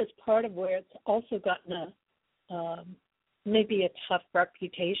part of where it's also gotten maybe a tough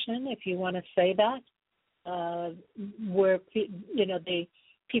reputation, if you want to say that, where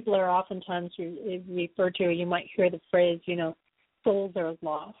people are oftentimes referred to, or you might hear the phrase, souls are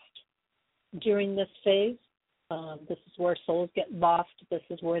lost during this phase. This is where souls get lost. This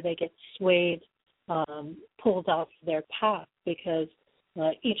is where they get swayed, pulled off their path, because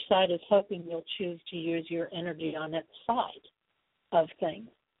each side is hoping you'll choose to use your energy on its side of things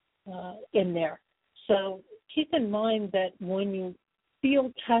in there. So keep in mind that when you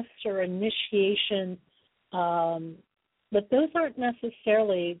feel tests or initiation, that those aren't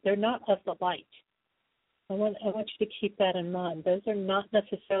necessarily, they're not of the light. I want you to keep that in mind. Those are not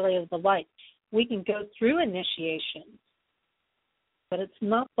necessarily of the light. We can go through initiation, but it's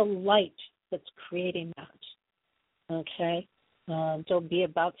not the light that's creating that. Okay? It'll be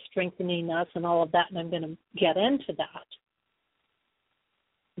about strengthening us and all of that, and I'm going to get into that.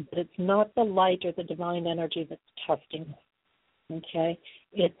 But it's not the light or the divine energy that's testing us. Okay?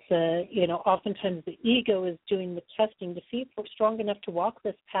 It's, oftentimes the ego is doing the testing to see if we're strong enough to walk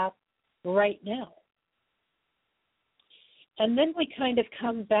this path right now. And then we kind of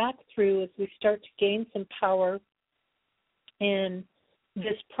come back through as we start to gain some power in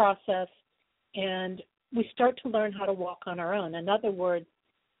this process, and we start to learn how to walk on our own. In other words,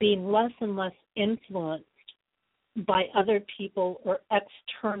 being less and less influenced by other people or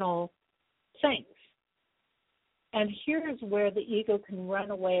external things. And here's where the ego can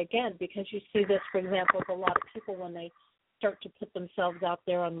run away again, because you see this, for example, with a lot of people when they start to put themselves out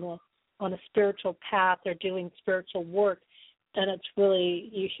there on a spiritual path or doing spiritual work. And it's really,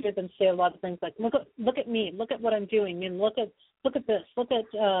 you hear them say a lot of things like, look at me, look at what I'm doing, and look at this, look at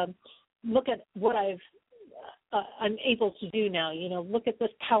what I'm able to do now. Look at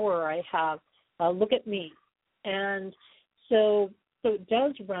this power I have. Look at me. And so it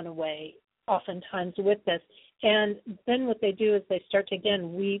does run away oftentimes with this. And then what they do is they start to,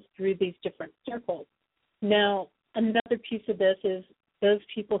 again, weave through these different circles. Now, another piece of this is those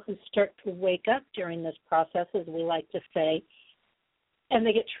people who start to wake up during this process, as we like to say, and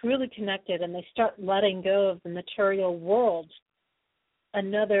they get truly connected and they start letting go of the material world.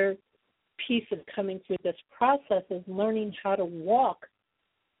 Another piece of coming through this process is learning how to walk,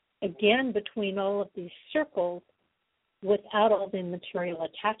 again, between all of these circles without all the material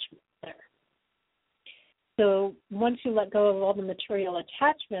attachments there. So once you let go of all the material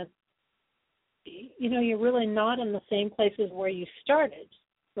attachments, you're really not in the same places where you started,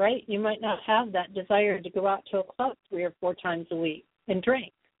 right? You might not have that desire to go out to a club 3 or 4 times a week and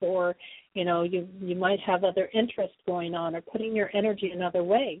drink, or, you might have other interests going on or putting your energy another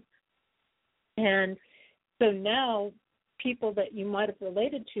way. And so now people that you might have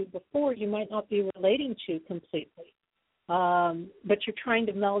related to before, you might not be relating to completely. But you're trying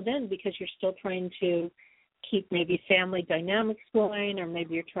to meld in because you're still trying to keep maybe family dynamics going, or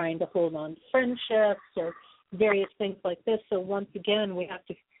maybe you're trying to hold on to friendships or various things like this. So once again, we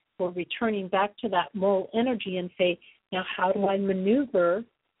we're returning back to that moral energy and say, now how do I maneuver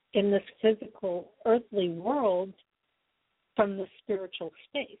in this physical, earthly world from the spiritual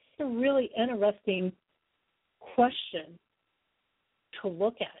space? It's a really interesting question to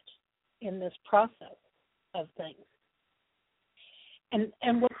look at in this process of things.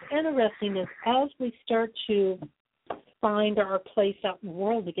 And what's interesting is as we start to find our place out in the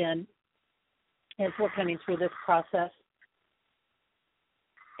world again, as we're coming through this process,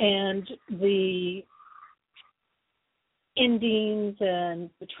 and the endings and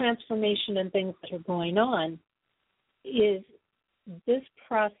the transformation and things that are going on, is this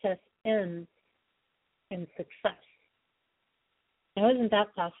process ends in success. Now, isn't that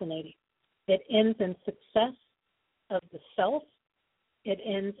fascinating? It ends in success of the self. It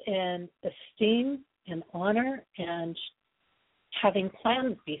ends in esteem and honor and having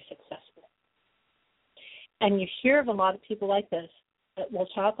plans be successful. And you hear of a lot of people like this that will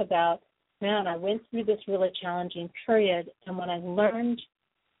talk about, man, I went through this really challenging period, and when I learned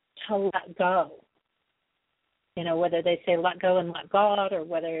to let go, whether they say let go and let God, or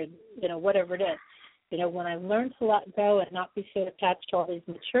whether, whatever it is, when I learned to let go and not be so attached to all these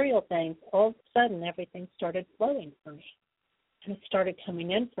material things, all of a sudden everything started flowing for me, and it started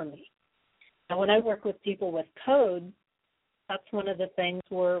coming in for me. Now, when I work with people with code, that's one of the things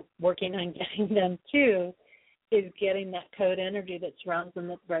we're working on getting them to, is getting that code energy that surrounds them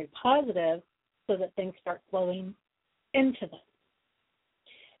that's very positive, so that things start flowing into them.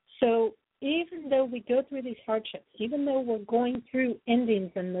 So even though we go through these hardships, even though we're going through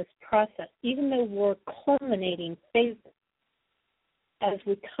endings in this process, even though we're culminating phases, as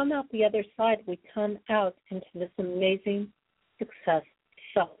we come out the other side, we come out into this amazing success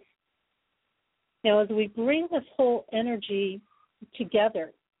self. Now, as we bring this whole energy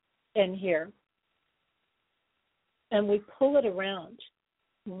together in here, and we pull it around,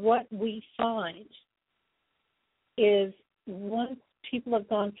 what we find is once people have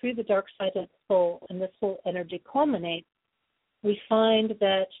gone through the dark side of the soul and this whole energy culminates, we find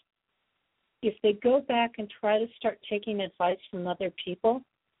that if they go back and try to start taking advice from other people,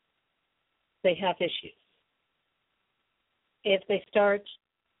 they have issues. If they start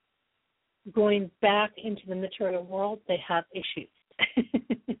going back into the material world, they have issues.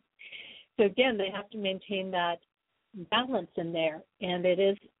 So again, they have to maintain that balance in there, and it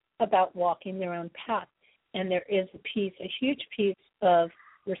is about walking their own path. And there is a huge piece of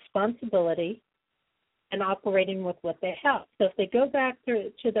responsibility and operating with what they have. So if they go back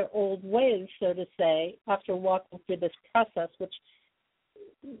to their old ways, so to say, after walking through this process, which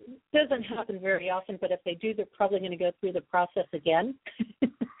doesn't happen very often, but if they do, they're probably going to go through the process again,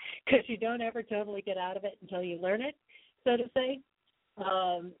 because you don't ever totally get out of it until you learn it, so to say.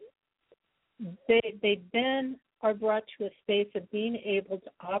 They then are brought to a space of being able to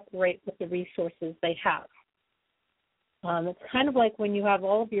operate with the resources they have. It's kind of like when you have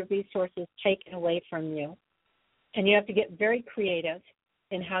all of your resources taken away from you, and you have to get very creative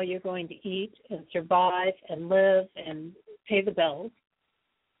in how you're going to eat and survive and live and pay the bills,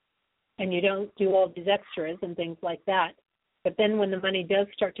 and you don't do all these extras and things like that. But then when the money does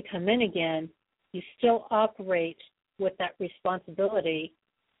start to come in again, you still operate with that responsibility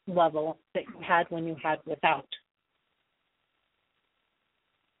level that you had when you had without.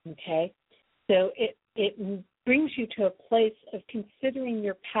 Okay? So it brings you to a place of considering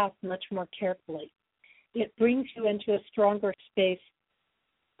your path much more carefully. It brings you into a stronger space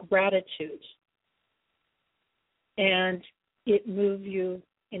of gratitude. And it moves you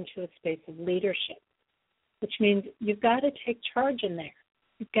into a space of leadership, which means you've got to take charge in there.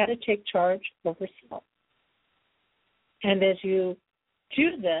 You've got to take charge over self. And as you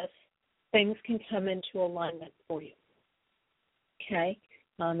do this, things can come into alignment for you. Okay?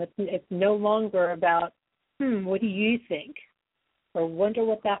 It's no longer about, what do you think? Or wonder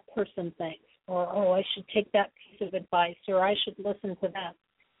what that person thinks. Or, I should take that piece of advice. Or I should listen to that.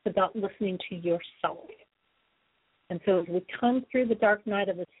 It's about listening to yourself. And so as we come through the dark night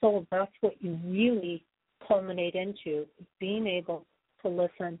of the soul, that's what you really culminate into, being able to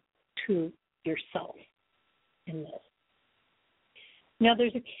listen to yourself in this. Now,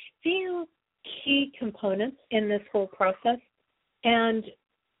 there's a few key components in this whole process. And,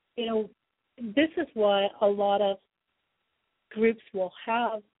 this is why a lot of groups will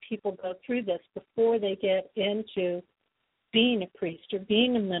have people go through this before they get into being a priest or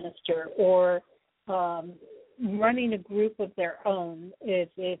being a minister or running a group of their own,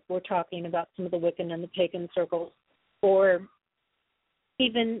 if we're talking about some of the Wiccan and the pagan circles, or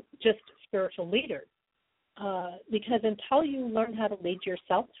even just spiritual leaders. Because until you learn how to lead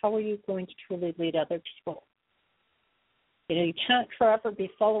yourself, how are you going to truly lead other people? You can't forever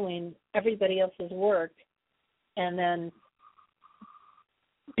be following everybody else's work and then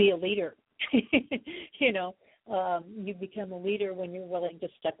be a leader. You become a leader when you're willing to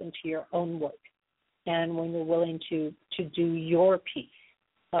step into your own work and when you're willing to do your piece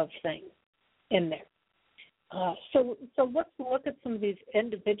of things in there. So let's look at some of these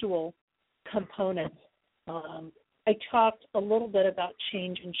individual components. I talked a little bit about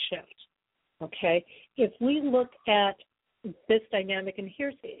change and shift. Okay, if we look at this dynamic, and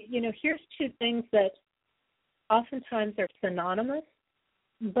here's two things that oftentimes are synonymous,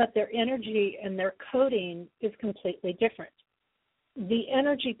 but their energy and their coding is completely different. The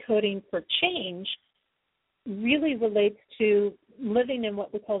energy coding for change really relates to living in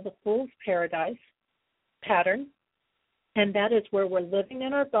what we call the fool's paradise pattern, and that is where we're living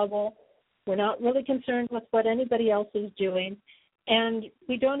in our bubble. We're not really concerned with what anybody else is doing, and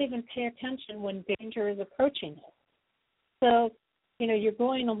we don't even pay attention when danger is approaching us. So, you're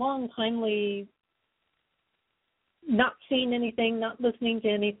going along kindly, not seeing anything, not listening to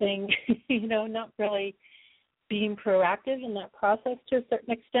anything, not really being proactive in that process to a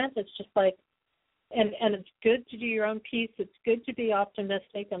certain extent. It's just like, and it's good to do your own piece. It's good to be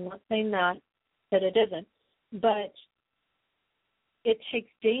optimistic. I'm not saying that it isn't, but it takes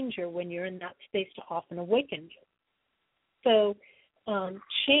danger when you're in that space to often awaken you. So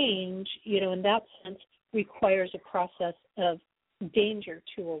change, in that sense, requires a process of danger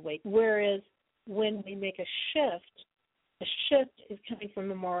to awaken. Whereas when we make a shift is coming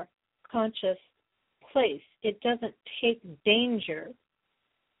from a more conscious place. It doesn't take danger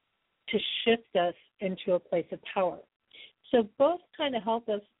to shift us into a place of power. So both kind of help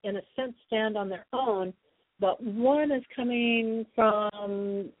us, in a sense, stand on their own, but one is coming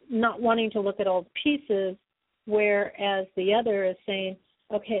from not wanting to look at all the pieces, whereas the other is saying,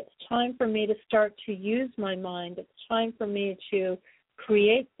 okay, it's time for me to start to use my mind. It's time for me to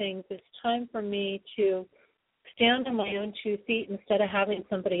create things. It's time for me to stand on my own 2 feet instead of having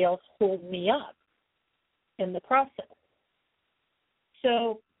somebody else hold me up in the process.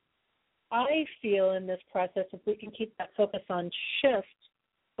 So I feel in this process, if we can keep that focus on shift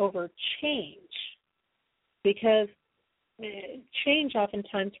over change, because change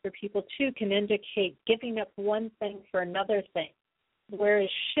oftentimes for people too can indicate giving up one thing for another thing, whereas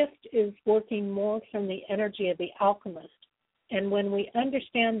shift is working more from the energy of the alchemist. And when we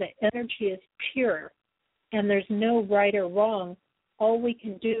understand that energy is pure and there's no right or wrong, all we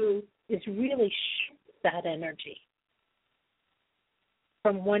can do is really shift that energy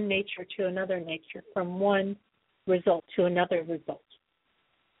from one nature to another nature, from one result to another result.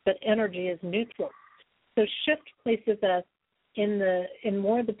 But energy is neutral. So shift places us in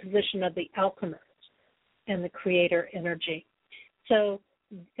more the position of the alchemist and the creator energy. So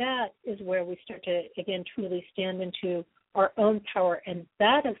that is where we start to, again, truly stand into our own power, and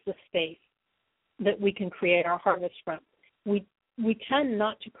that is the space that we can create our harvest from. We tend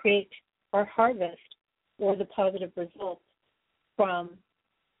not to create our harvest or the positive results from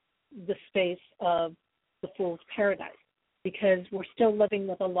the space of the fool's paradise, because we're still living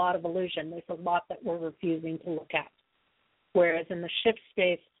with a lot of illusion. There's a lot that we're refusing to look at. Whereas in the shift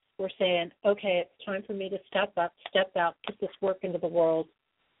space, we're saying, okay, it's time for me to step up, step out, put this work into the world,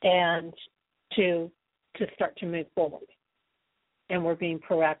 and to start to move forward. And we're being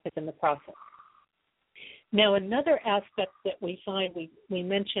proactive in the process. Now, another aspect that we find, we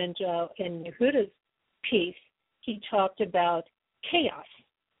mentioned in Yehuda's piece, he talked about chaos,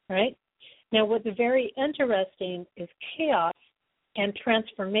 right? Now, what's very interesting is chaos and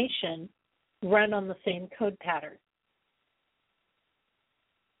transformation run on the same code pattern.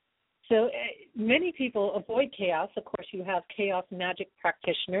 So many people avoid chaos. Of course, you have chaos magic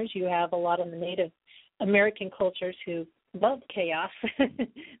practitioners. You have a lot of the Native American cultures who love chaos.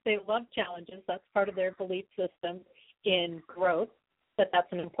 They love challenges. That's part of their belief system in growth, but that's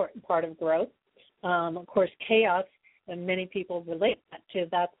an important part of growth. Of course, chaos, and many people relate that to,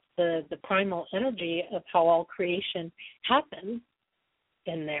 that's the primal energy of how all creation happens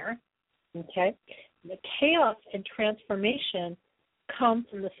in there, okay? The chaos and transformation come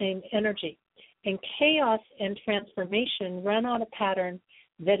from the same energy. And chaos and transformation run on a pattern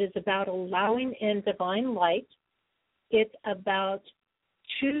that is about allowing in divine light. It's about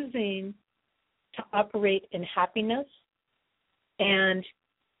choosing to operate in happiness. And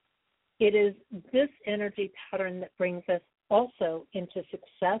it is this energy pattern that brings us also into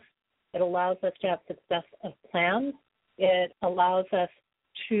success. It allows us to have success of plans. It allows us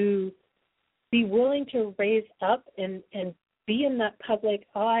to be willing to raise up and be in that public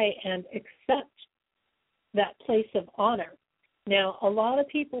eye and accept that place of honor. Now, a lot of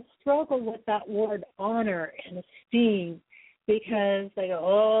people struggle with that word honor and esteem because they go,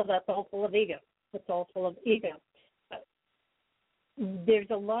 oh, that's all full of ego. It's all full of ego. But there's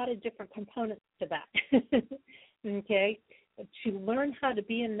a lot of different components to that. Okay? To learn how to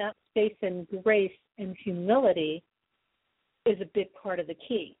be in that space in grace and humility is a big part of the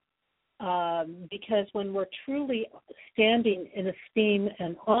key. Because when we're truly standing in esteem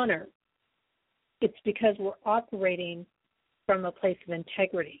and honor, it's because we're operating from a place of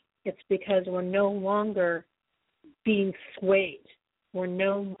integrity. It's because we're no longer being swayed. We're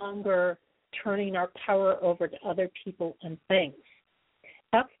no longer turning our power over to other people and things.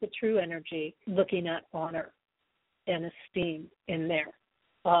 That's the true energy, looking at honor and esteem in there.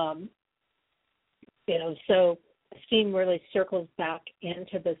 So esteem really circles back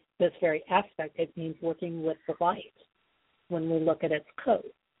into this very aspect. It means working with the light when we look at its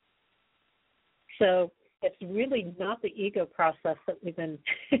code. So it's really not the ego process that we've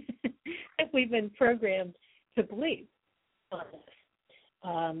been programmed to believe on this.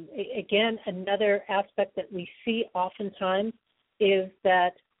 Again, another aspect that we see oftentimes is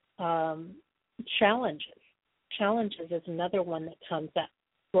that challenges. Challenges is another one that comes up.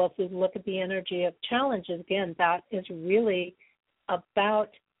 Well, if we look at the energy of challenges, again, that is really about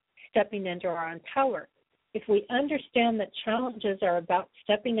stepping into our own power. If we understand that challenges are about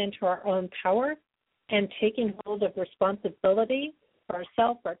stepping into our own power and taking hold of responsibility for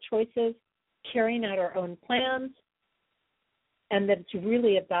ourselves, our choices, carrying out our own plans, and that it's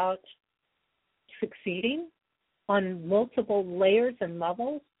really about succeeding on multiple layers and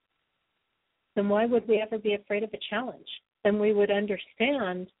levels, then why would we ever be afraid of a challenge? Then we would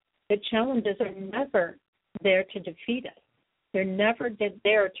understand that challenges are never there to defeat us. They're never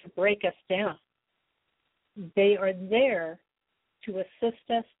there to break us down. They are there to assist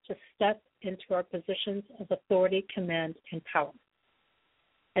us to step into our positions of authority, command, and power.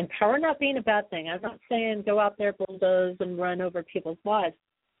 And power not being a bad thing. I'm not saying go out there, bulldoze, and run over people's lives.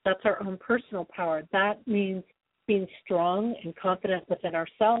 That's our own personal power. That means being strong and confident within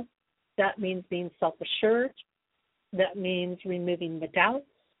ourselves. That means being self-assured. That means removing the doubts.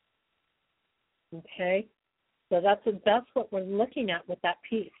 Okay? So that's what we're looking at with that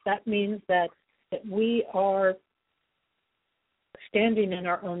piece. That means that we are standing in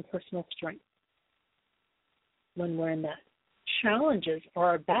our own personal strength when we're in that. Challenges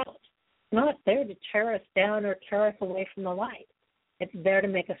are about, not there to tear us down or tear us away from the light. It's there to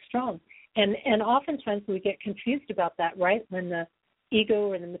make us strong. And oftentimes we get confused about that, right? When the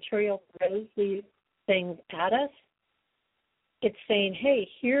ego or the material throws these things at us, it's saying, hey,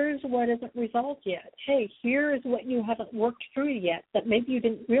 here's what isn't resolved yet. Hey, here's what you haven't worked through yet that maybe you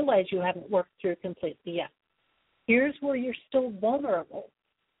didn't realize you haven't worked through completely yet. Here's where you're still vulnerable.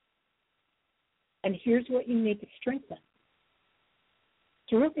 And here's what you need to strengthen.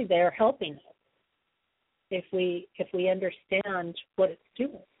 So really they're helping us if we understand what it's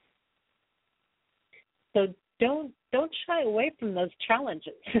doing. So don't shy away from those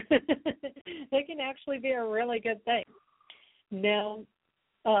challenges. They can actually be a really good thing. Now,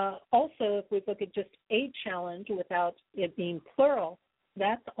 also, if we look at just a challenge without it being plural,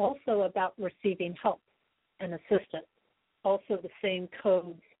 that's also about receiving help and assistance. Also the same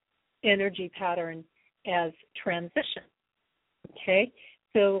codes, energy pattern as transition. Okay?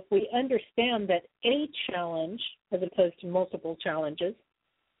 So if we understand that a challenge, as opposed to multiple challenges,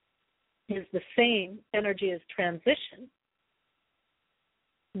 is the same energy as transition,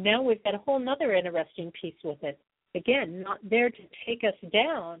 now we've got a whole other interesting piece with it. Again, not there to take us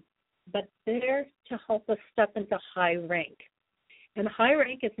down, but there to help us step into high rank. And high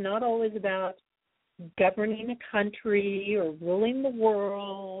rank is not always about governing a country or ruling the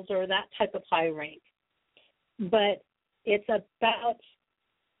world or that type of high rank. But it's about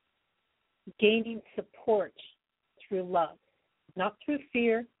gaining support through love, not through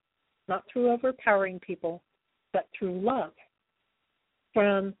fear, not through overpowering people, but through love,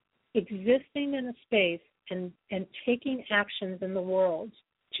 from existing in a space and taking actions in the world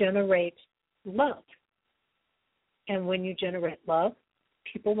generate love. And when you generate love,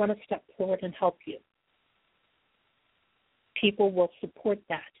 people want to step forward and help you. People will support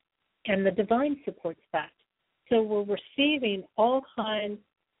that, and the divine supports that. So we're receiving all kinds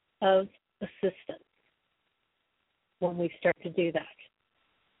of assistance when we start to do that.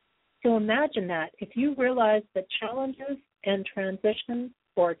 So imagine that. If you realize that challenges and transition,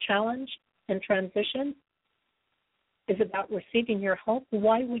 or challenge and transition, is about receiving your help,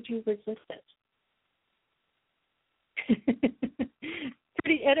 why would you resist it?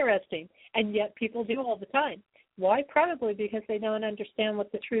 Pretty interesting. And yet people do all the time. Why? Probably because they don't understand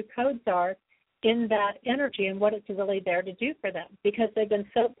what the true codes are in that energy and what it's really there to do for them, because they've been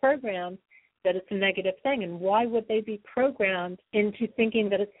so programmed that it's a negative thing. And why would they be programmed into thinking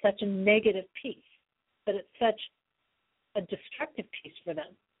that it's such a negative piece, that it's such a destructive piece for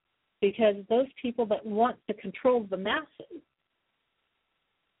them? Because those people that want to control the masses,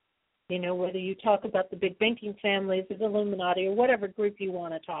 you know, whether you talk about the big banking families or the Illuminati or whatever group you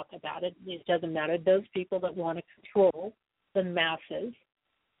want to talk about, it doesn't matter. Those people that want to control the masses,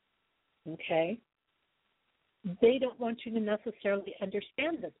 okay, they don't want you to necessarily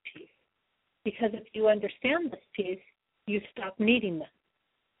understand this piece. Because if you understand this piece, you stop needing them.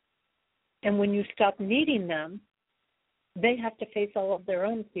 And when you stop needing them, they have to face all of their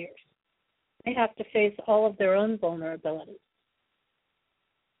own fears. They have to face all of their own vulnerabilities.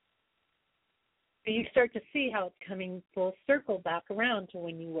 So you start to see how it's coming full circle back around to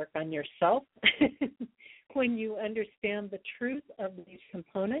when you work on yourself, when you understand the truth of these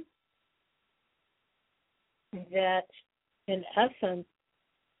components, that in essence,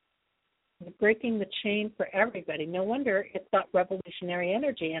 breaking the chain for everybody. No wonder it's got revolutionary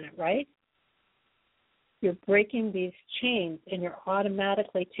energy in it, right? You're breaking these chains and you're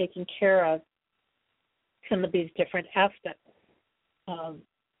automatically taking care of some of these different aspects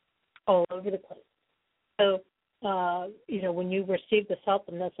all over the place. So, you know, when you receive this help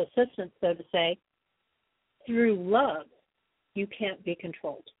and this assistance, so to say, through love, you can't be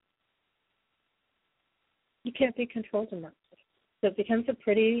controlled. You can't be controlled in that. So it becomes a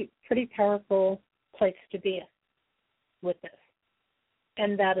pretty powerful place to be in with this.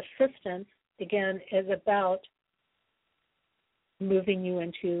 And that assistance, again, is about moving you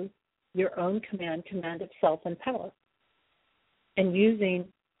into your own command of self and power, and using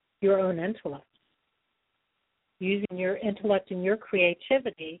your own intellect, using your intellect and your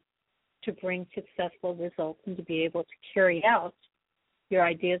creativity to bring successful results and to be able to carry out your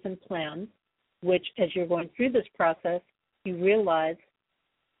ideas and plans, which, as you're going through this process, you realize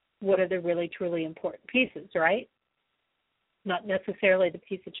what are the really, truly important pieces, right? Not necessarily the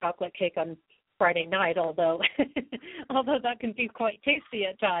piece of chocolate cake on Friday night, although that can be quite tasty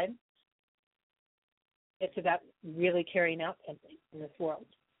at times. It's about really carrying out something in this world.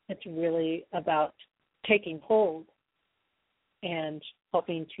 It's really about taking hold and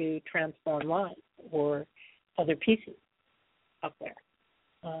helping to transform lives or other pieces out there.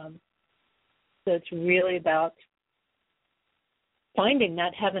 So it's really about finding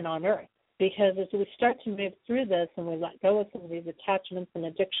that heaven on earth, because as we start to move through this and we let go of some of these attachments and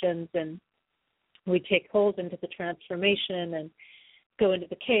addictions and we take hold into the transformation and go into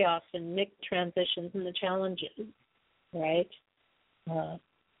the chaos and make the transitions and the challenges, right?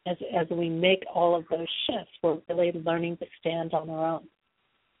 As we make all of those shifts, we're really learning to stand on our own.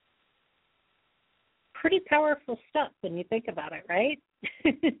 Pretty powerful stuff when you think about it, right?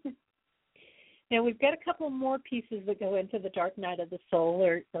 Now, we've got a couple more pieces that go into the dark night of the soul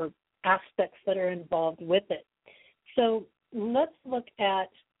or aspects that are involved with it. So let's look at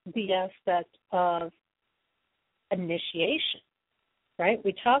the aspect of initiation, right?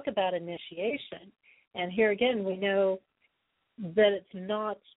 We talk about initiation, and here again, we know that it's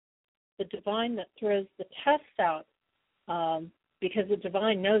not the divine that throws the tests out, because the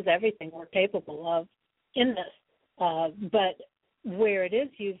divine knows everything we're capable of in this, but where it is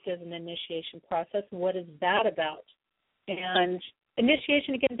used as an initiation process, what is that about? And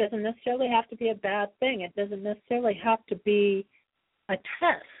initiation, again, doesn't necessarily have to be a bad thing. It doesn't necessarily have to be a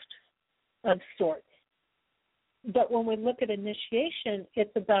test of sorts. But when we look at initiation,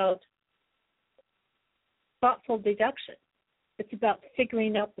 it's about thoughtful deduction. It's about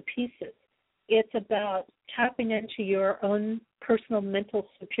figuring out the pieces. It's about tapping into your own personal mental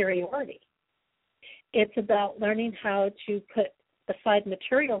superiority. It's about learning how to put aside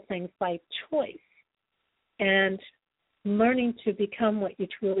material things by choice and learning to become what you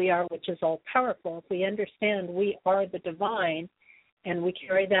truly are, which is all-powerful. If we understand we are the divine and we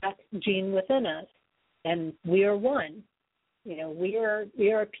carry that gene within us and we are one, you know, we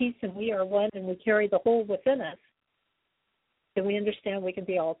are a piece and we are one and we carry the whole within us, then we understand we can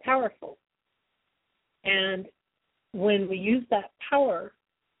be all-powerful. And when we use that power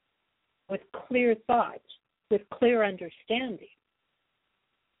with clear thought, with clear understanding,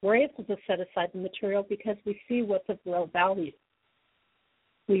 we're able to set aside the material because we see what's of real value.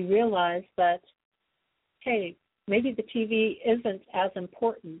 We realize that, hey, maybe the TV isn't as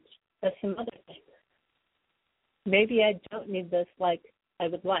important as some other things. Maybe I don't need this like I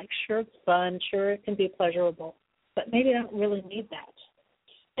would like. Sure, it's fun. Sure, it can be pleasurable. But maybe I don't really need that.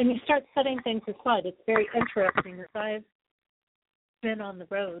 And you start setting things aside. It's very interesting. As I've been on the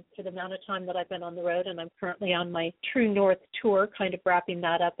road for the amount of time that I've been on the road, and I'm currently on my True North tour, kind of wrapping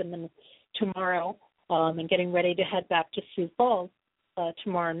that up, and then tomorrow and getting ready to head back to Sioux Falls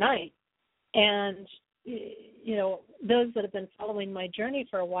tomorrow night. And, those that have been following my journey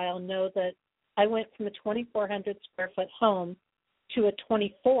for a while know that I went from a 2,400 square foot home to a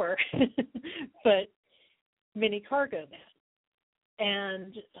 24-foot mini cargo van,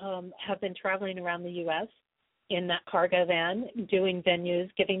 and have been traveling around the U.S. in that cargo van, doing venues,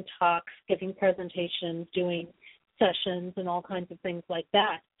 giving talks, giving presentations, doing sessions, and all kinds of things like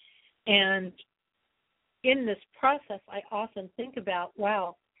that. And in this process, I often think about,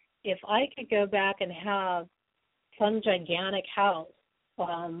 wow, if I could go back and have some gigantic house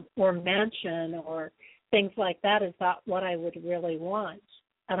or mansion or things like that, is that what I would really want?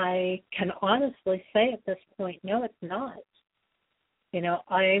 And I can honestly say at this point, no, it's not.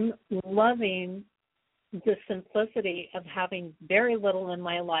 I'm loving the simplicity of having very little in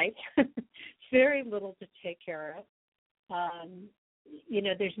my life, very little to take care of.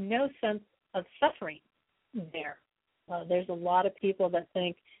 There's no sense of suffering there. There's a lot of people that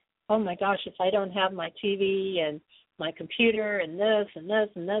think, oh my gosh, if I don't have my TV and my computer and this and this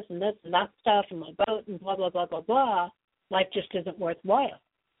and this and this and that stuff and my boat and blah, blah, blah, blah, blah, life just isn't worthwhile.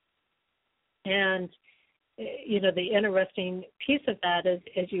 And, the interesting piece of that is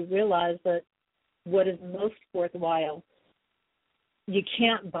as you realize that what is most worthwhile, you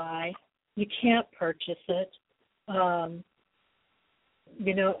can't buy, you can't purchase it.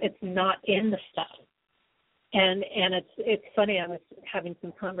 It's not in the stuff. And it's funny, I was having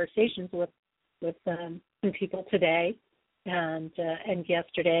some conversations with some people today and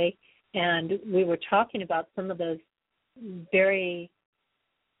yesterday, and we were talking about some of those very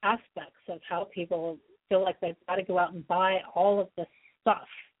aspects of how people feel like they've got to go out and buy all of this stuff,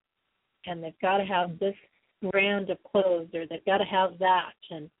 and they've got to have this brand of clothes, or they've got to have that,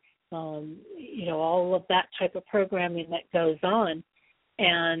 and all of that type of programming that goes on.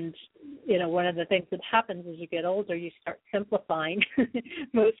 And, one of the things that happens as you get older, you start simplifying.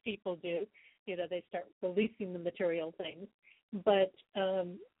 Most people do. They start releasing the material things. But,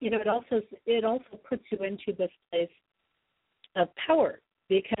 it also puts you into this place of power,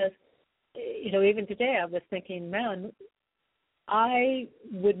 because, even today I was thinking, man, I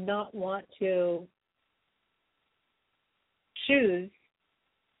would not want to choose,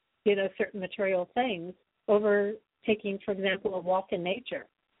 certain material things over taking, for example, a walk in nature.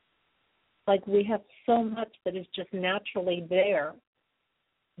 Like, we have so much that is just naturally there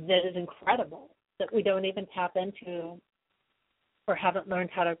that is incredible that we don't even tap into or haven't learned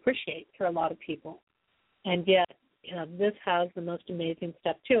how to appreciate for a lot of people. And yet, this has the most amazing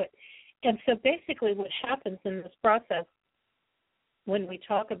stuff to it. And so basically what happens in this process when we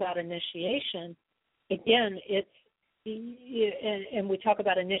talk about initiation, again, and we talk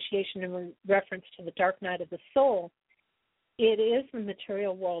about initiation in reference to the dark night of the soul, it is the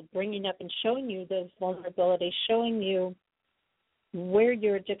material world bringing up and showing you those vulnerabilities, showing you where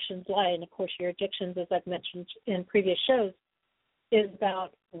your addictions lie. And, of course, your addictions, as I've mentioned in previous shows, is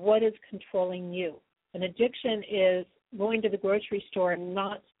about what is controlling you. An addiction is going to the grocery store and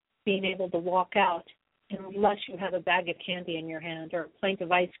not being able to walk out unless you have a bag of candy in your hand or a pint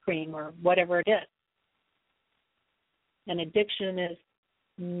of ice cream or whatever it is. An addiction is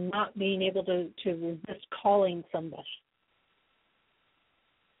not being able to resist calling somebody,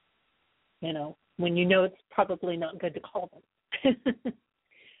 when it's probably not good to call them.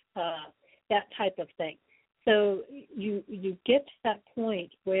 That type of thing. So you get to that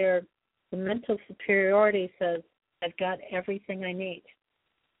point where the mental superiority says, I've got everything I need.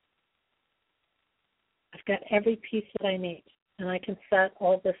 I've got every piece that I need, and I can set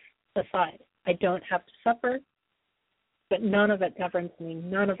all this aside. I don't have to suffer, but none of it governs me.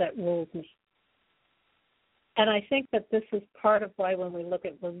 None of it rules me. And I think that this is part of why when we look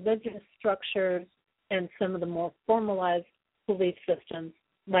at religious structures and some of the more formalized belief systems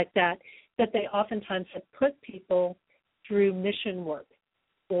like that they oftentimes have put people through mission work,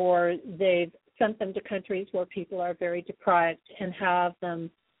 or they've sent them to countries where people are very deprived and have them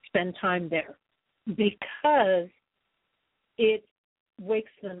spend time there, because it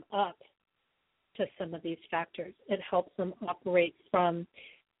wakes them up to some of these factors. It helps them operate from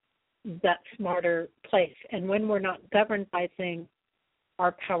that smarter place. And when we're not governed by things,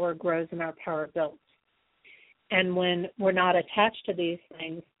 our power grows and our power builds. And when we're not attached to these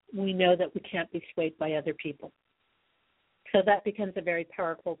things, we know that we can't be swayed by other people. So that becomes a very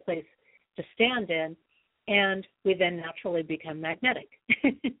powerful place to stand in, and we then naturally become magnetic.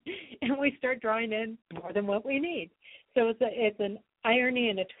 And we start drawing in more than what we need. So it's an irony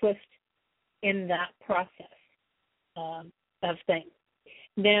and a twist in that process of things.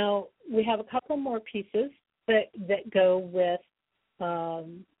 Now, we have a couple more pieces that go with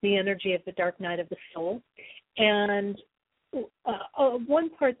the energy of the dark night of the soul. And one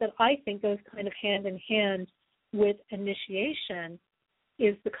part that I think goes kind of hand in hand with initiation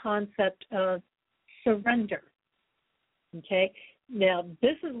is the concept of surrender. Okay? Now,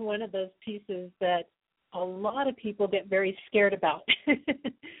 this is one of those pieces that a lot of people get very scared about.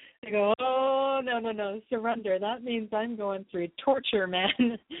 They go, oh, no, surrender. That means I'm going through torture,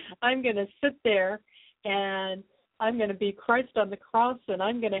 man. I'm going to sit there and I'm going to be Christ on the cross, and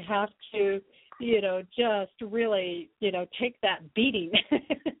I'm going to have to, just really, take that beating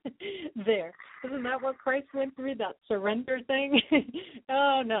there. Isn't that what Christ went through, that surrender thing?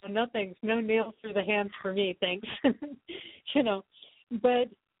 Oh, no thanks. No nails through the hands for me, thanks. But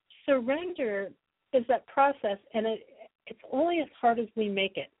surrender is that process, and it's only as hard as we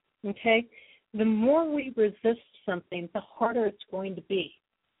make it, okay? The more we resist something, the harder it's going to be.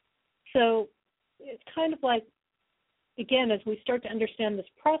 So it's kind of like, again, as we start to understand this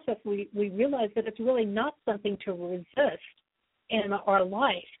process, we realize that it's really not something to resist in our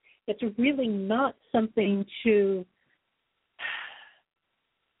life. It's really not something to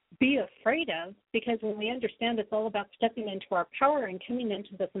be afraid of, because when we understand it's all about stepping into our power and coming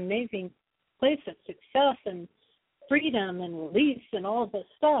into this amazing place of success and freedom and release and all of this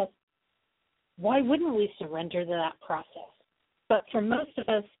stuff, why wouldn't we surrender to that process? But for most of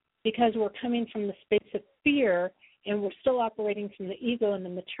us, because we're coming from the space of fear and we're still operating from the ego and the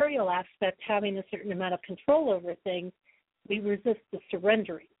material aspect, having a certain amount of control over things, we resist the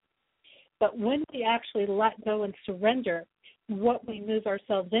surrendering. But when we actually let go and surrender, what we move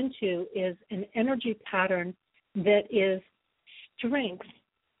ourselves into is an energy pattern that is strength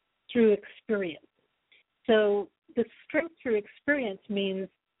through experience. So the strength through experience means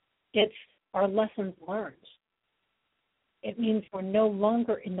it's our lessons learned. It means we're no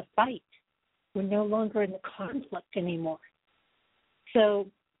longer in the fight. We're no longer in the conflict anymore. So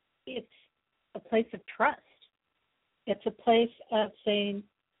it's a place of trust. It's a place of saying,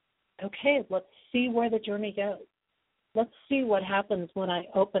 okay, let's see where the journey goes. Let's see what happens when I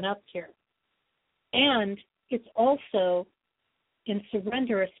open up here. And it's also, in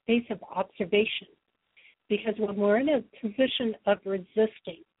surrender, a space of observation. Because when we're in a position of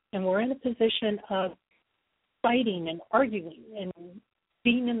resisting and we're in a position of fighting and arguing and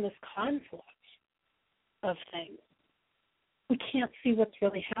being in this conflict of things, we can't see what's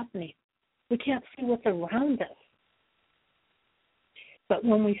really happening. We can't see what's around us. But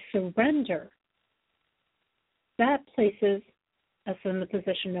when we surrender, that places us in the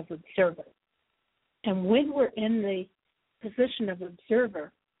position of observer. And when we're in the position of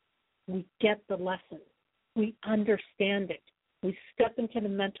observer, we get the lesson. We understand it. We step into the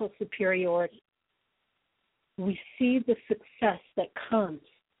mental superiority. We see the success that comes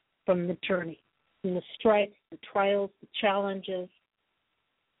from the journey, from the stripes, the trials, the challenges,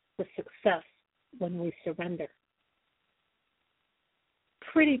 the success when we surrender.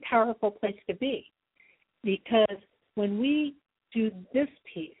 Pretty powerful place to be, because when we do this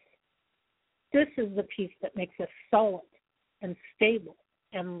piece, this is the piece that makes us solid and stable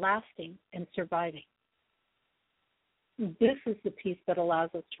and lasting and surviving. This is the piece that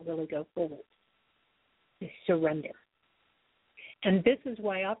allows us to really go forward, is surrender. And this is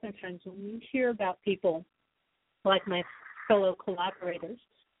why oftentimes when we hear about people like my fellow collaborators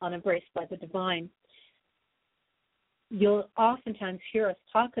on Embraced by the Divine, you'll oftentimes hear us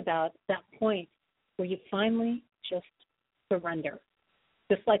talk about that point where you finally just surrender.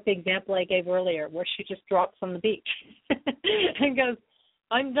 Just like the example I gave earlier, where she just drops on the beach and goes,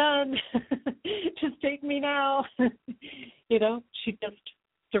 I'm done. Just take me now. She just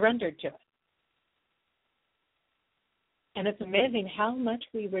surrendered to it. And it's amazing how much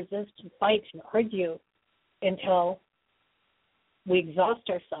we resist and fight and argue until we exhaust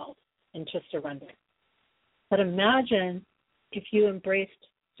ourselves into surrender. But imagine if you embraced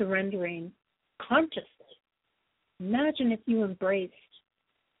surrendering consciously. Imagine if you embraced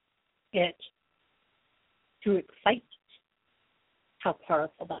it through excitement, how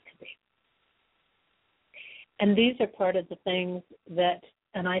powerful that could be. And these are part of the things that,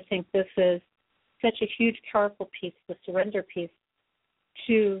 and I think this is such a huge, powerful piece, the surrender piece,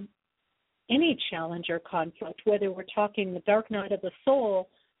 to any challenge or conflict, whether we're talking the dark night of the soul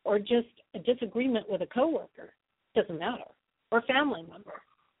or just a disagreement with a coworker, doesn't matter, or family member.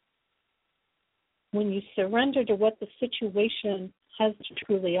 When you surrender to what the situation has to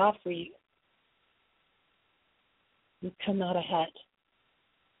truly offer you, you come out ahead.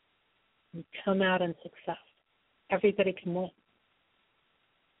 You come out in success. Everybody can win.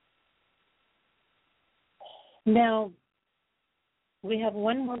 Now, we have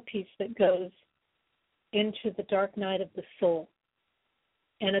one more piece that goes into the dark night of the soul.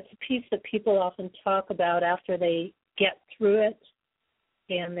 And it's a piece that people often talk about after they get through it,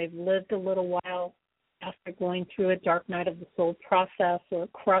 and they've lived a little while after going through a dark night of the soul process or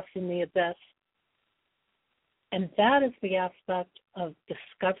crossing the abyss. And that is the aspect of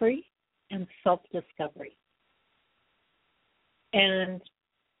discovery and self-discovery. And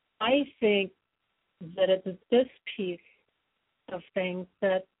I think that it's this piece of things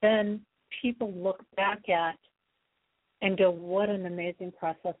that then people look back at and go, what an amazing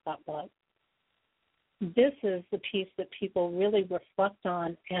process that was. This is the piece that people really reflect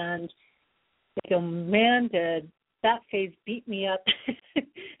on and they go, man, did that phase beat me up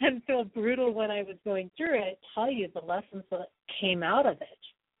and feel brutal when I was going through it. Tell you the lessons that came out of it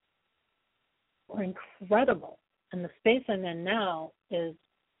were incredible. And the space I'm in now is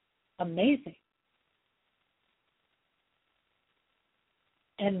amazing.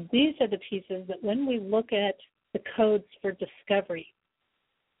 And these are the pieces that when we look at the codes for discovery,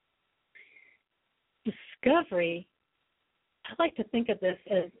 I like to think of this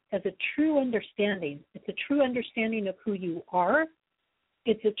as a true understanding. It's a true understanding of who you are.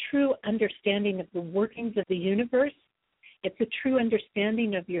 It's a true understanding of the workings of the universe. It's a true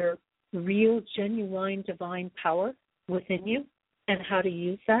understanding of your real, genuine, divine power within you and how to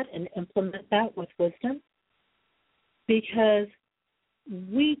use that and implement that with wisdom. Because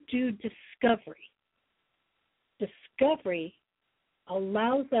we do discovery. Discovery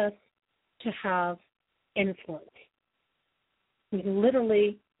allows us to have influence. We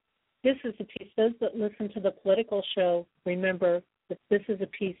literally, this is a piece, those that listen to the political show remember that this is a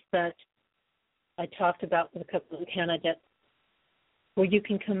piece that I talked about with a couple of candidates, where you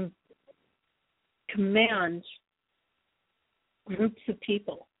can command groups of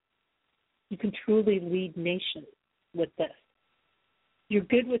people. You can truly lead nations with this. You're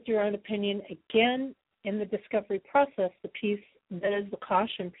good with your own opinion. Again, in the discovery process, the piece that is the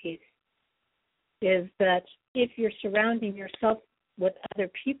caution piece is that if you're surrounding yourself with other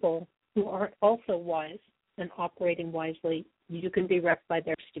people who aren't also wise and operating wisely, you can be wrecked by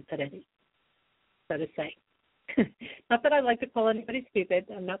their stupidity, so to say. Not that I like to call anybody stupid.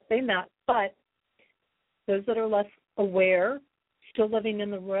 I'm not saying that. But those that are less aware, still living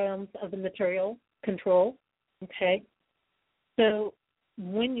in the realms of the material control, okay? So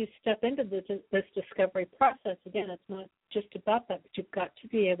when you step into this discovery process, again, it's not just about that, but you've got to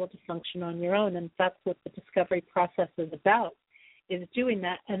be able to function on your own, and that's what the discovery process is about, is doing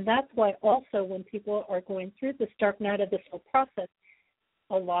that. And that's why also when people are going through this dark night of this whole process,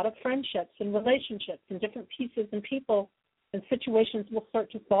 a lot of friendships and relationships and different pieces and people and situations will start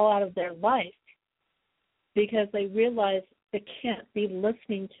to fall out of their life because they realize they can't be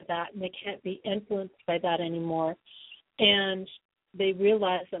listening to that and they can't be influenced by that anymore. And they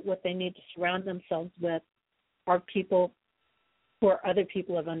realize that what they need to surround themselves with are people who are other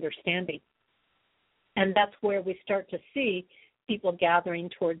people of understanding. And that's where we start to see people gathering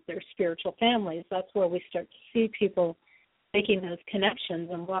towards their spiritual families. That's where we start to see people making those connections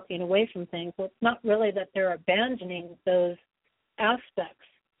and walking away from things. Well, it's not really that they're abandoning those aspects.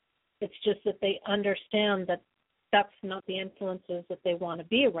 It's just that they understand that that's not the influences that they want to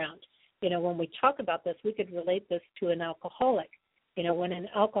be around. You know, when we talk about this, we could relate this to an alcoholic. You know, when an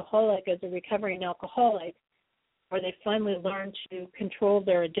alcoholic is a recovering alcoholic, or they finally learn to control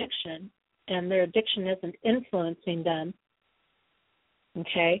their addiction, and their addiction isn't influencing them,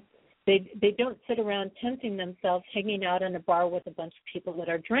 okay, they don't sit around tempting themselves hanging out in a bar with a bunch of people that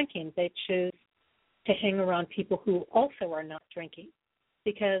are drinking. They choose to hang around people who also are not drinking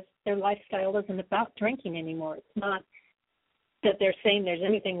because their lifestyle isn't about drinking anymore. It's not that they're saying there's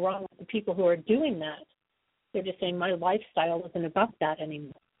anything wrong with the people who are doing that. They're just saying my lifestyle isn't about that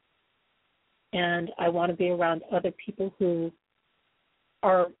anymore. And I want to be around other people who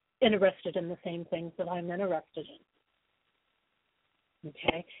are interested in the same things that I'm interested in.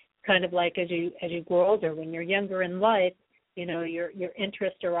 Okay? Kind of like as you grow older, when you're younger in life, you know, your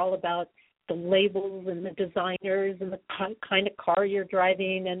interests are all about the labels and the designers and the kind of car you're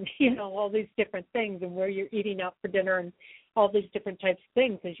driving and, you know, all these different things and where you're eating out for dinner and all these different types of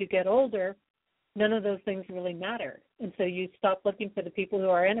things. As you get older, none of those things really matter. And so you stop looking for the people who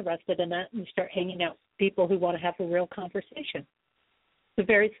are interested in that and you start hanging out with people who want to have a real conversation. It's a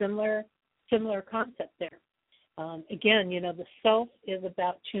very similar concept there. Again, you know, the self is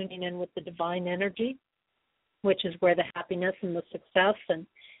about tuning in with the divine energy, which is where the happiness and the success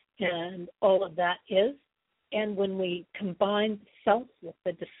and all of that is. And when we combine self with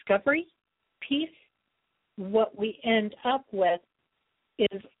the discovery piece, what we end up with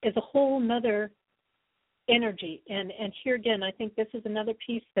is a whole nother energy. And here again, I think this is another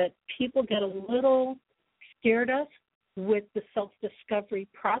piece that people get a little scared of with the self-discovery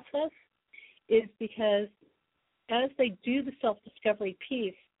process, is because as they do the self-discovery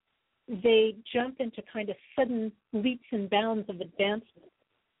piece, they jump into kind of sudden leaps and bounds of advancement.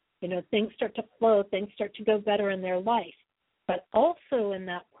 Things start to flow, things start to go better in their life. But also in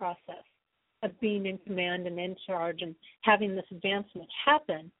that process of being in command and in charge and having this advancement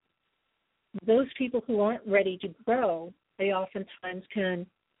happen, those people who aren't ready to grow, they oftentimes can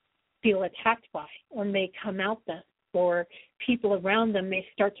feel attacked by or may come out them, or people around them may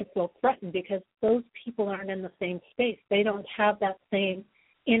start to feel threatened because those people aren't in the same space. They don't have that same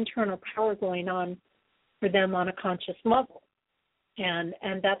internal power going on for them on a conscious level. And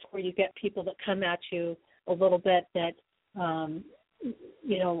that's where you get people that come at you a little bit that,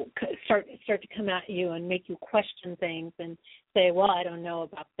 start to come at you and make you question things and say, well, I don't know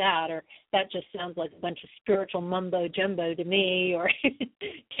about that, or that just sounds like a bunch of spiritual mumbo jumbo to me, or,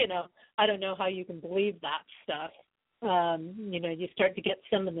 I don't know how you can believe that stuff. You start to get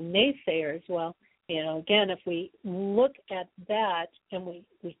some of the naysayers. Well, again, if we look at that and we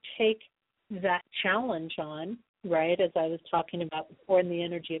take that challenge on, right, as I was talking about before in the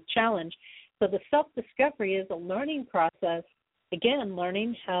energy of challenge. So the self-discovery is a learning process, again,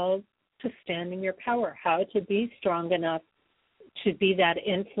 learning how to stand in your power, how to be strong enough to be that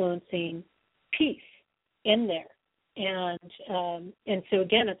influencing piece in there. And so,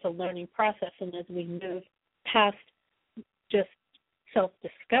 again, it's a learning process. And as we move past just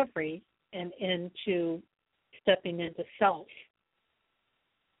self-discovery and into stepping into self,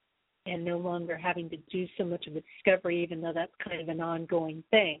 and no longer having to do so much of a discovery, even though that's kind of an ongoing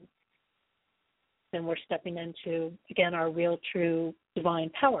thing, then we're stepping into, again, our real, true, divine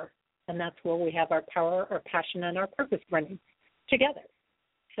power. And that's where we have our power, our passion, and our purpose running together.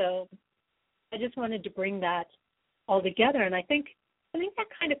 So I just wanted to bring that all together, and I think that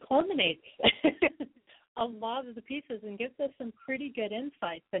kind of culminates a lot of the pieces and gives us some pretty good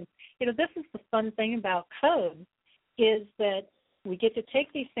insights. And, this is the fun thing about code, is that we get to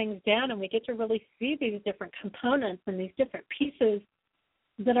take these things down and we get to really see these different components and these different pieces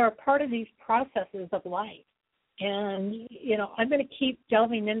that are part of these processes of life. And, I'm going to keep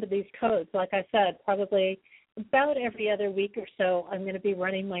delving into these codes. Like I said, probably about every other week or so, I'm going to be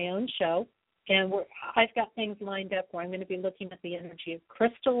running my own show. And I've got things lined up where I'm going to be looking at the energy of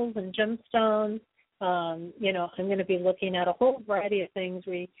crystals and gemstones. I'm going to be looking at a whole variety of things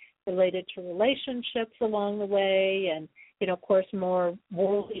related to relationships along the way, and, of course, more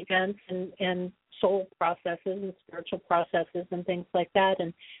world events and soul processes and spiritual processes and things like that.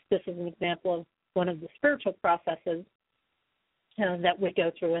 And this is an example of one of the spiritual processes that we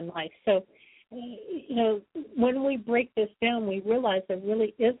go through in life. So, when we break this down, we realize there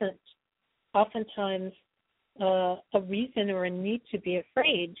really isn't oftentimes a reason or a need to be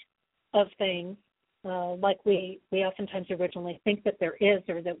afraid of things like we oftentimes originally think that there is,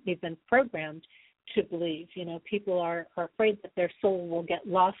 or that we've been programmed to believe. People are afraid that their soul will get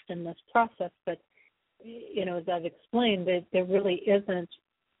lost in this process, but, as I've explained, there really isn't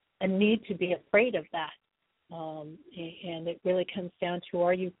a need to be afraid of that. And it really comes down to,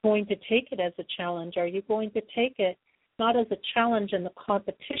 are you going to take it as a challenge? Are you going to take it not as a challenge in the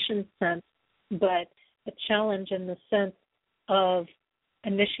competition sense, but a challenge in the sense of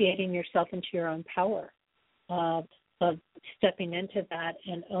initiating yourself into your own power, of stepping into that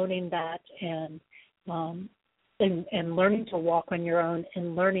and owning that, and learning to walk on your own,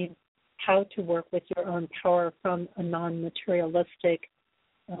 and learning how to work with your own power from a non-materialistic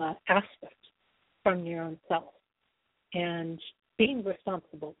aspect, from your own self, and being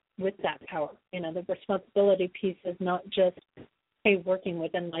responsible with that power. The responsibility piece is not just, hey, working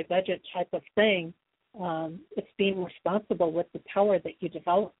within my budget type of thing. It's being responsible with the power that you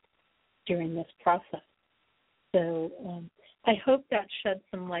develop during this process. So I hope that sheds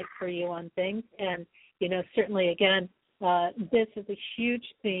some light for you on things. And, certainly, again, this is a huge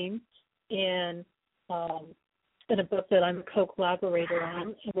theme in a book that I'm a co-collaborator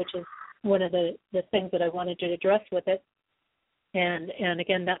on, which is one of the things that I wanted to address with it. And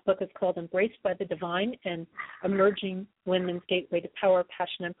again, that book is called Embraced by the Divine, and Emerging Women's Gateway to Power,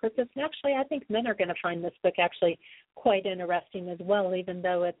 Passion, and Purpose. And actually, I think men are going to find this book actually quite interesting as well, even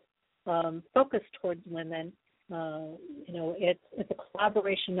though it's focused towards women. It's a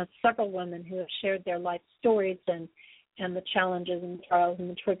collaboration of several women who have shared their life stories and the challenges and trials and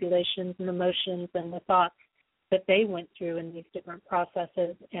the tribulations and emotions and the thoughts that they went through in these different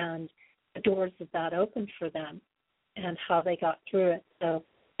processes, and the doors that opened for them, and how they got through it. So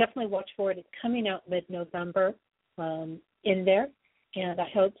definitely watch for it. It's coming out mid-November in there, and I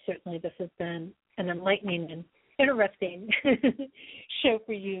hope certainly this has been an enlightening and interesting show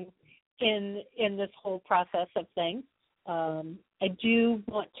for you in this whole process of things. I do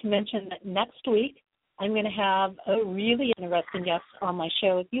want to mention that next week I'm going to have a really interesting guest on my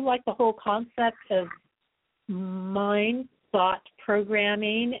show. If you like the whole concept of mind, thought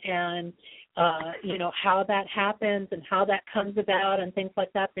programming and, how that happens and how that comes about and things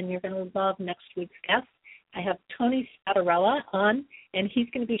like that, then you're going to love next week's guest. I have Tony Scatarella on, and he's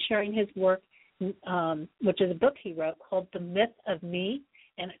going to be sharing his work, which is a book he wrote called The Myth of Me,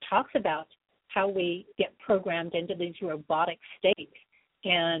 and it talks about how we get programmed into these robotic states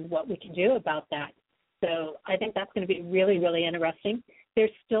and what we can do about that. So I think that's going to be really, really interesting. There's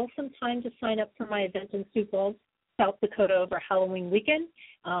still some time to sign up for my event in Sioux Falls, South Dakota over Halloween weekend.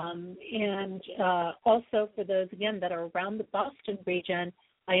 And also for those, again, that are around the Boston region,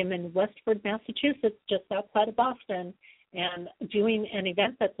 I am in Westford, Massachusetts, just outside of Boston, and doing an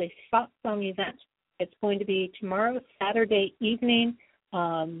event that's a Spot Song event. It's going to be tomorrow, Saturday evening,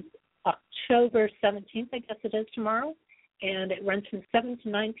 October 17th, I guess it is tomorrow, and it runs from 7 to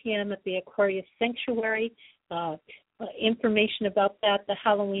 9 p.m. at the Aquarius Sanctuary. Information about that, the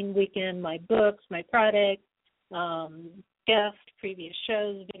Halloween weekend, my books, my products, guests, previous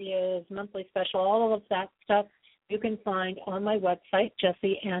shows, videos, monthly special, all of that stuff you can find on my website,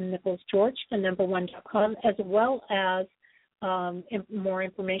 JessieAnnNicholsGeorge1.com, as well as more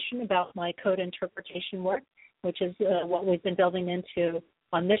information about my code interpretation work, which is what we've been building into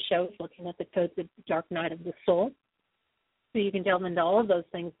on this show, is looking at the codes of the Dark Night of the Soul. So you can delve into all of those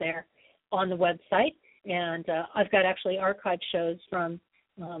things there on the website. And I've got actually archived shows from,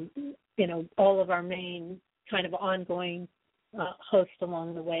 all of our main kind of ongoing hosts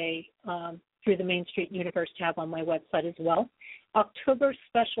along the way through the Main Street Universe tab on my website as well. October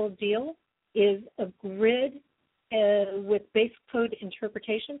special deal is a grid with base code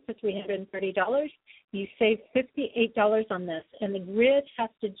interpretation for $330. You save $58 on this, and the grid has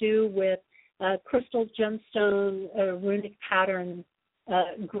to do with crystal gemstone runic pattern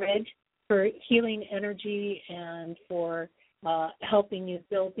grid for healing energy and for helping you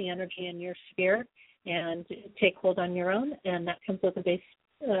build the energy in your sphere and take hold on your own, and that comes with a base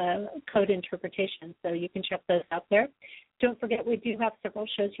code interpretation, so you can check those out there. Don't forget, we do have several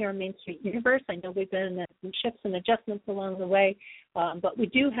shows here on Main Street Universe. I know we've been in some shifts and adjustments along the way, but we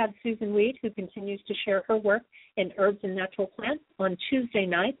do have Susan Weed, who continues to share her work in herbs and natural plants on Tuesday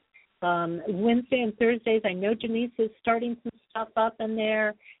nights. Wednesday and Thursdays, I know Janice is starting some stuff up in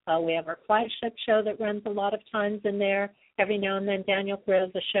there. We have our flagship show that runs a lot of times in there. Every now and then Daniel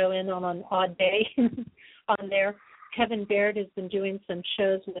throws a show in on an odd day on there. Kevin Baird has been doing some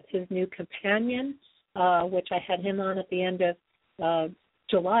shows with his new companion, which I had him on at the end of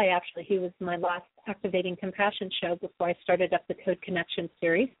July. Actually, he was my last Activating Compassion show before I started up the Code Connection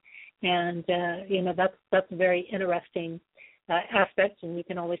series. And, that's a very interesting aspect, and you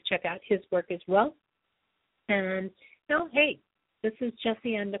can always check out his work as well. And, hey, this is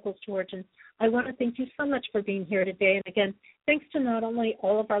Jessie Ann Nichols George, and I want to thank you so much for being here today. And, again, thanks to not only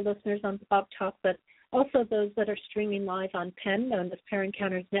all of our listeners on Blog Talk, but also those that are streaming live on PEN, known as Pair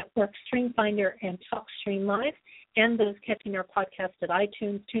Encounters Network, StreamFinder, and TalkStream Live, and those catching our podcast at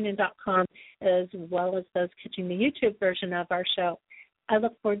iTunes, TuneIn.com, as well as those catching the YouTube version of our show. I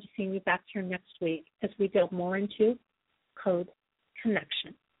look forward to seeing you back here next week as we delve more into Code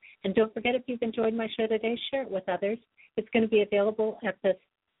Connection. And don't forget, if you've enjoyed my show today, share it with others. It's going to be available at the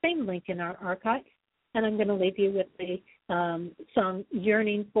same link in our archive. And I'm going to leave you with the song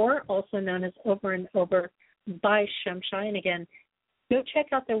Yearning For, also known as Over and Over by Shumshai. And again, go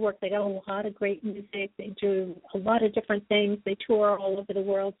check out their work. They got a lot of great music. They do a lot of different things. They tour all over the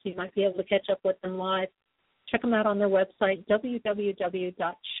world, so you might be able to catch up with them live. Check them out on their website,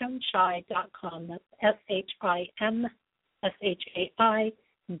 www.shumshai.com. That's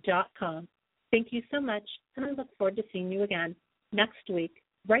SHIMSHAI.com. Thank you so much, and I look forward to seeing you again next week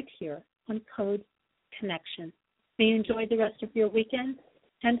right here on Code Connection. May you enjoy the rest of your weekend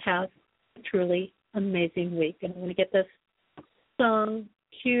and have a truly amazing week. And I'm going to get this song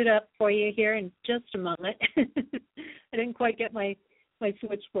queued up for you here in just a moment. I didn't quite get my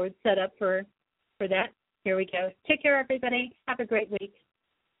switchboard set up for that. Here we go. Take care, everybody. Have a great week.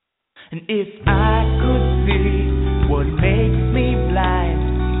 And if I could see what makes me blind,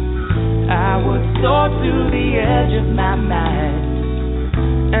 I would soar to the edge of my mind,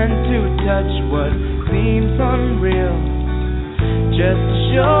 and to touch what seems unreal, just to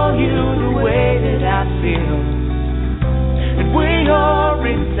show you the way that I feel. And we are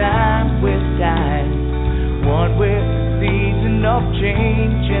in time with time, one with the season of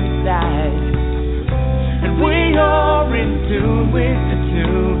change inside. And we are in tune with the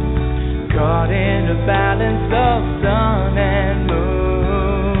tune, caught in a balance of sun and moon.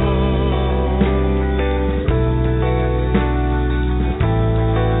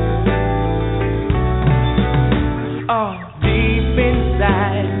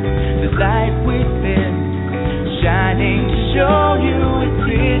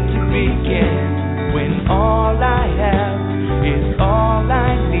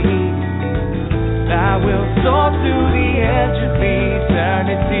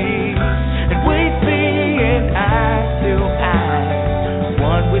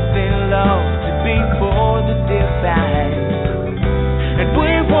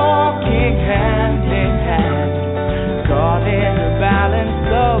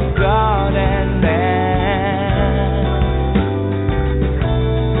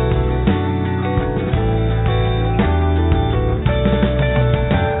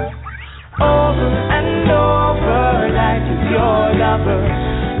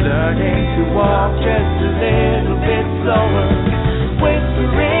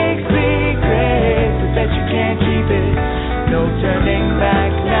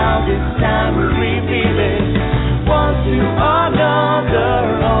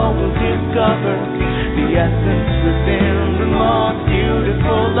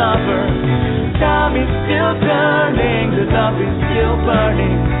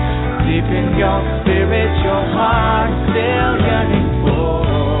 your spirit, your heart still yearning for.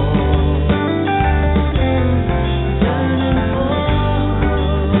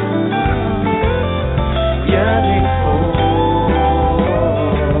 Yearning for.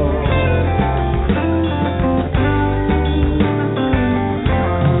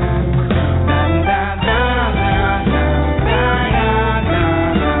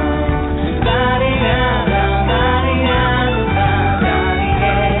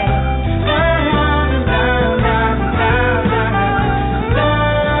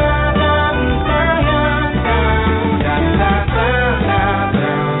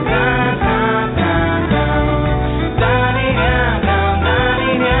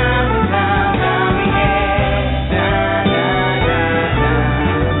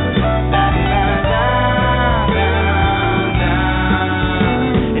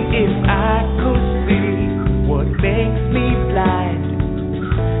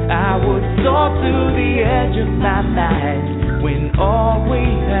 When all we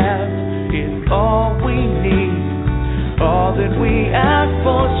have is all we need, all that we ask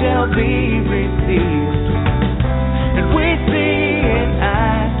for shall be received. And we see in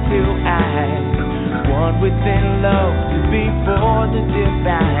eye to eye, one within love before the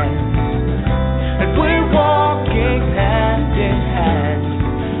divine. And we're walking hand in hand,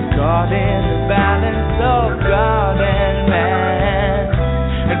 caught in the balance of God and man.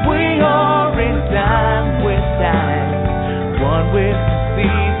 And we are in time with time, one with the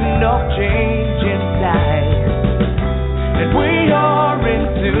season of change inside. And we are in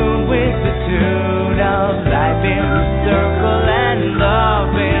tune with the tune of life in the circle and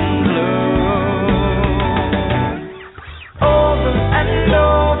love in bloom. Over and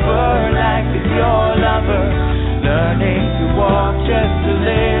over, life is your lover, learning to walk just a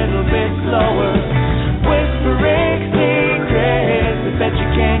little bit slower, whispering secrets, I bet you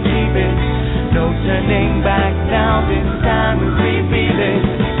can't keep it. No turning back now, this time we reveal it.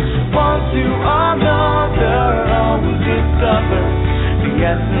 One to another, always discover the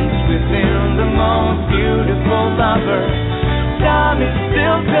essence within the most beautiful lover. Time is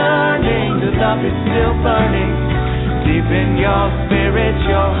still turning, the love is still burning. Deep in your spirit,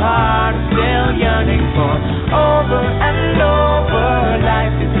 your heart still yearning for. Over and over,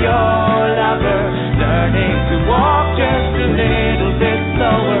 life is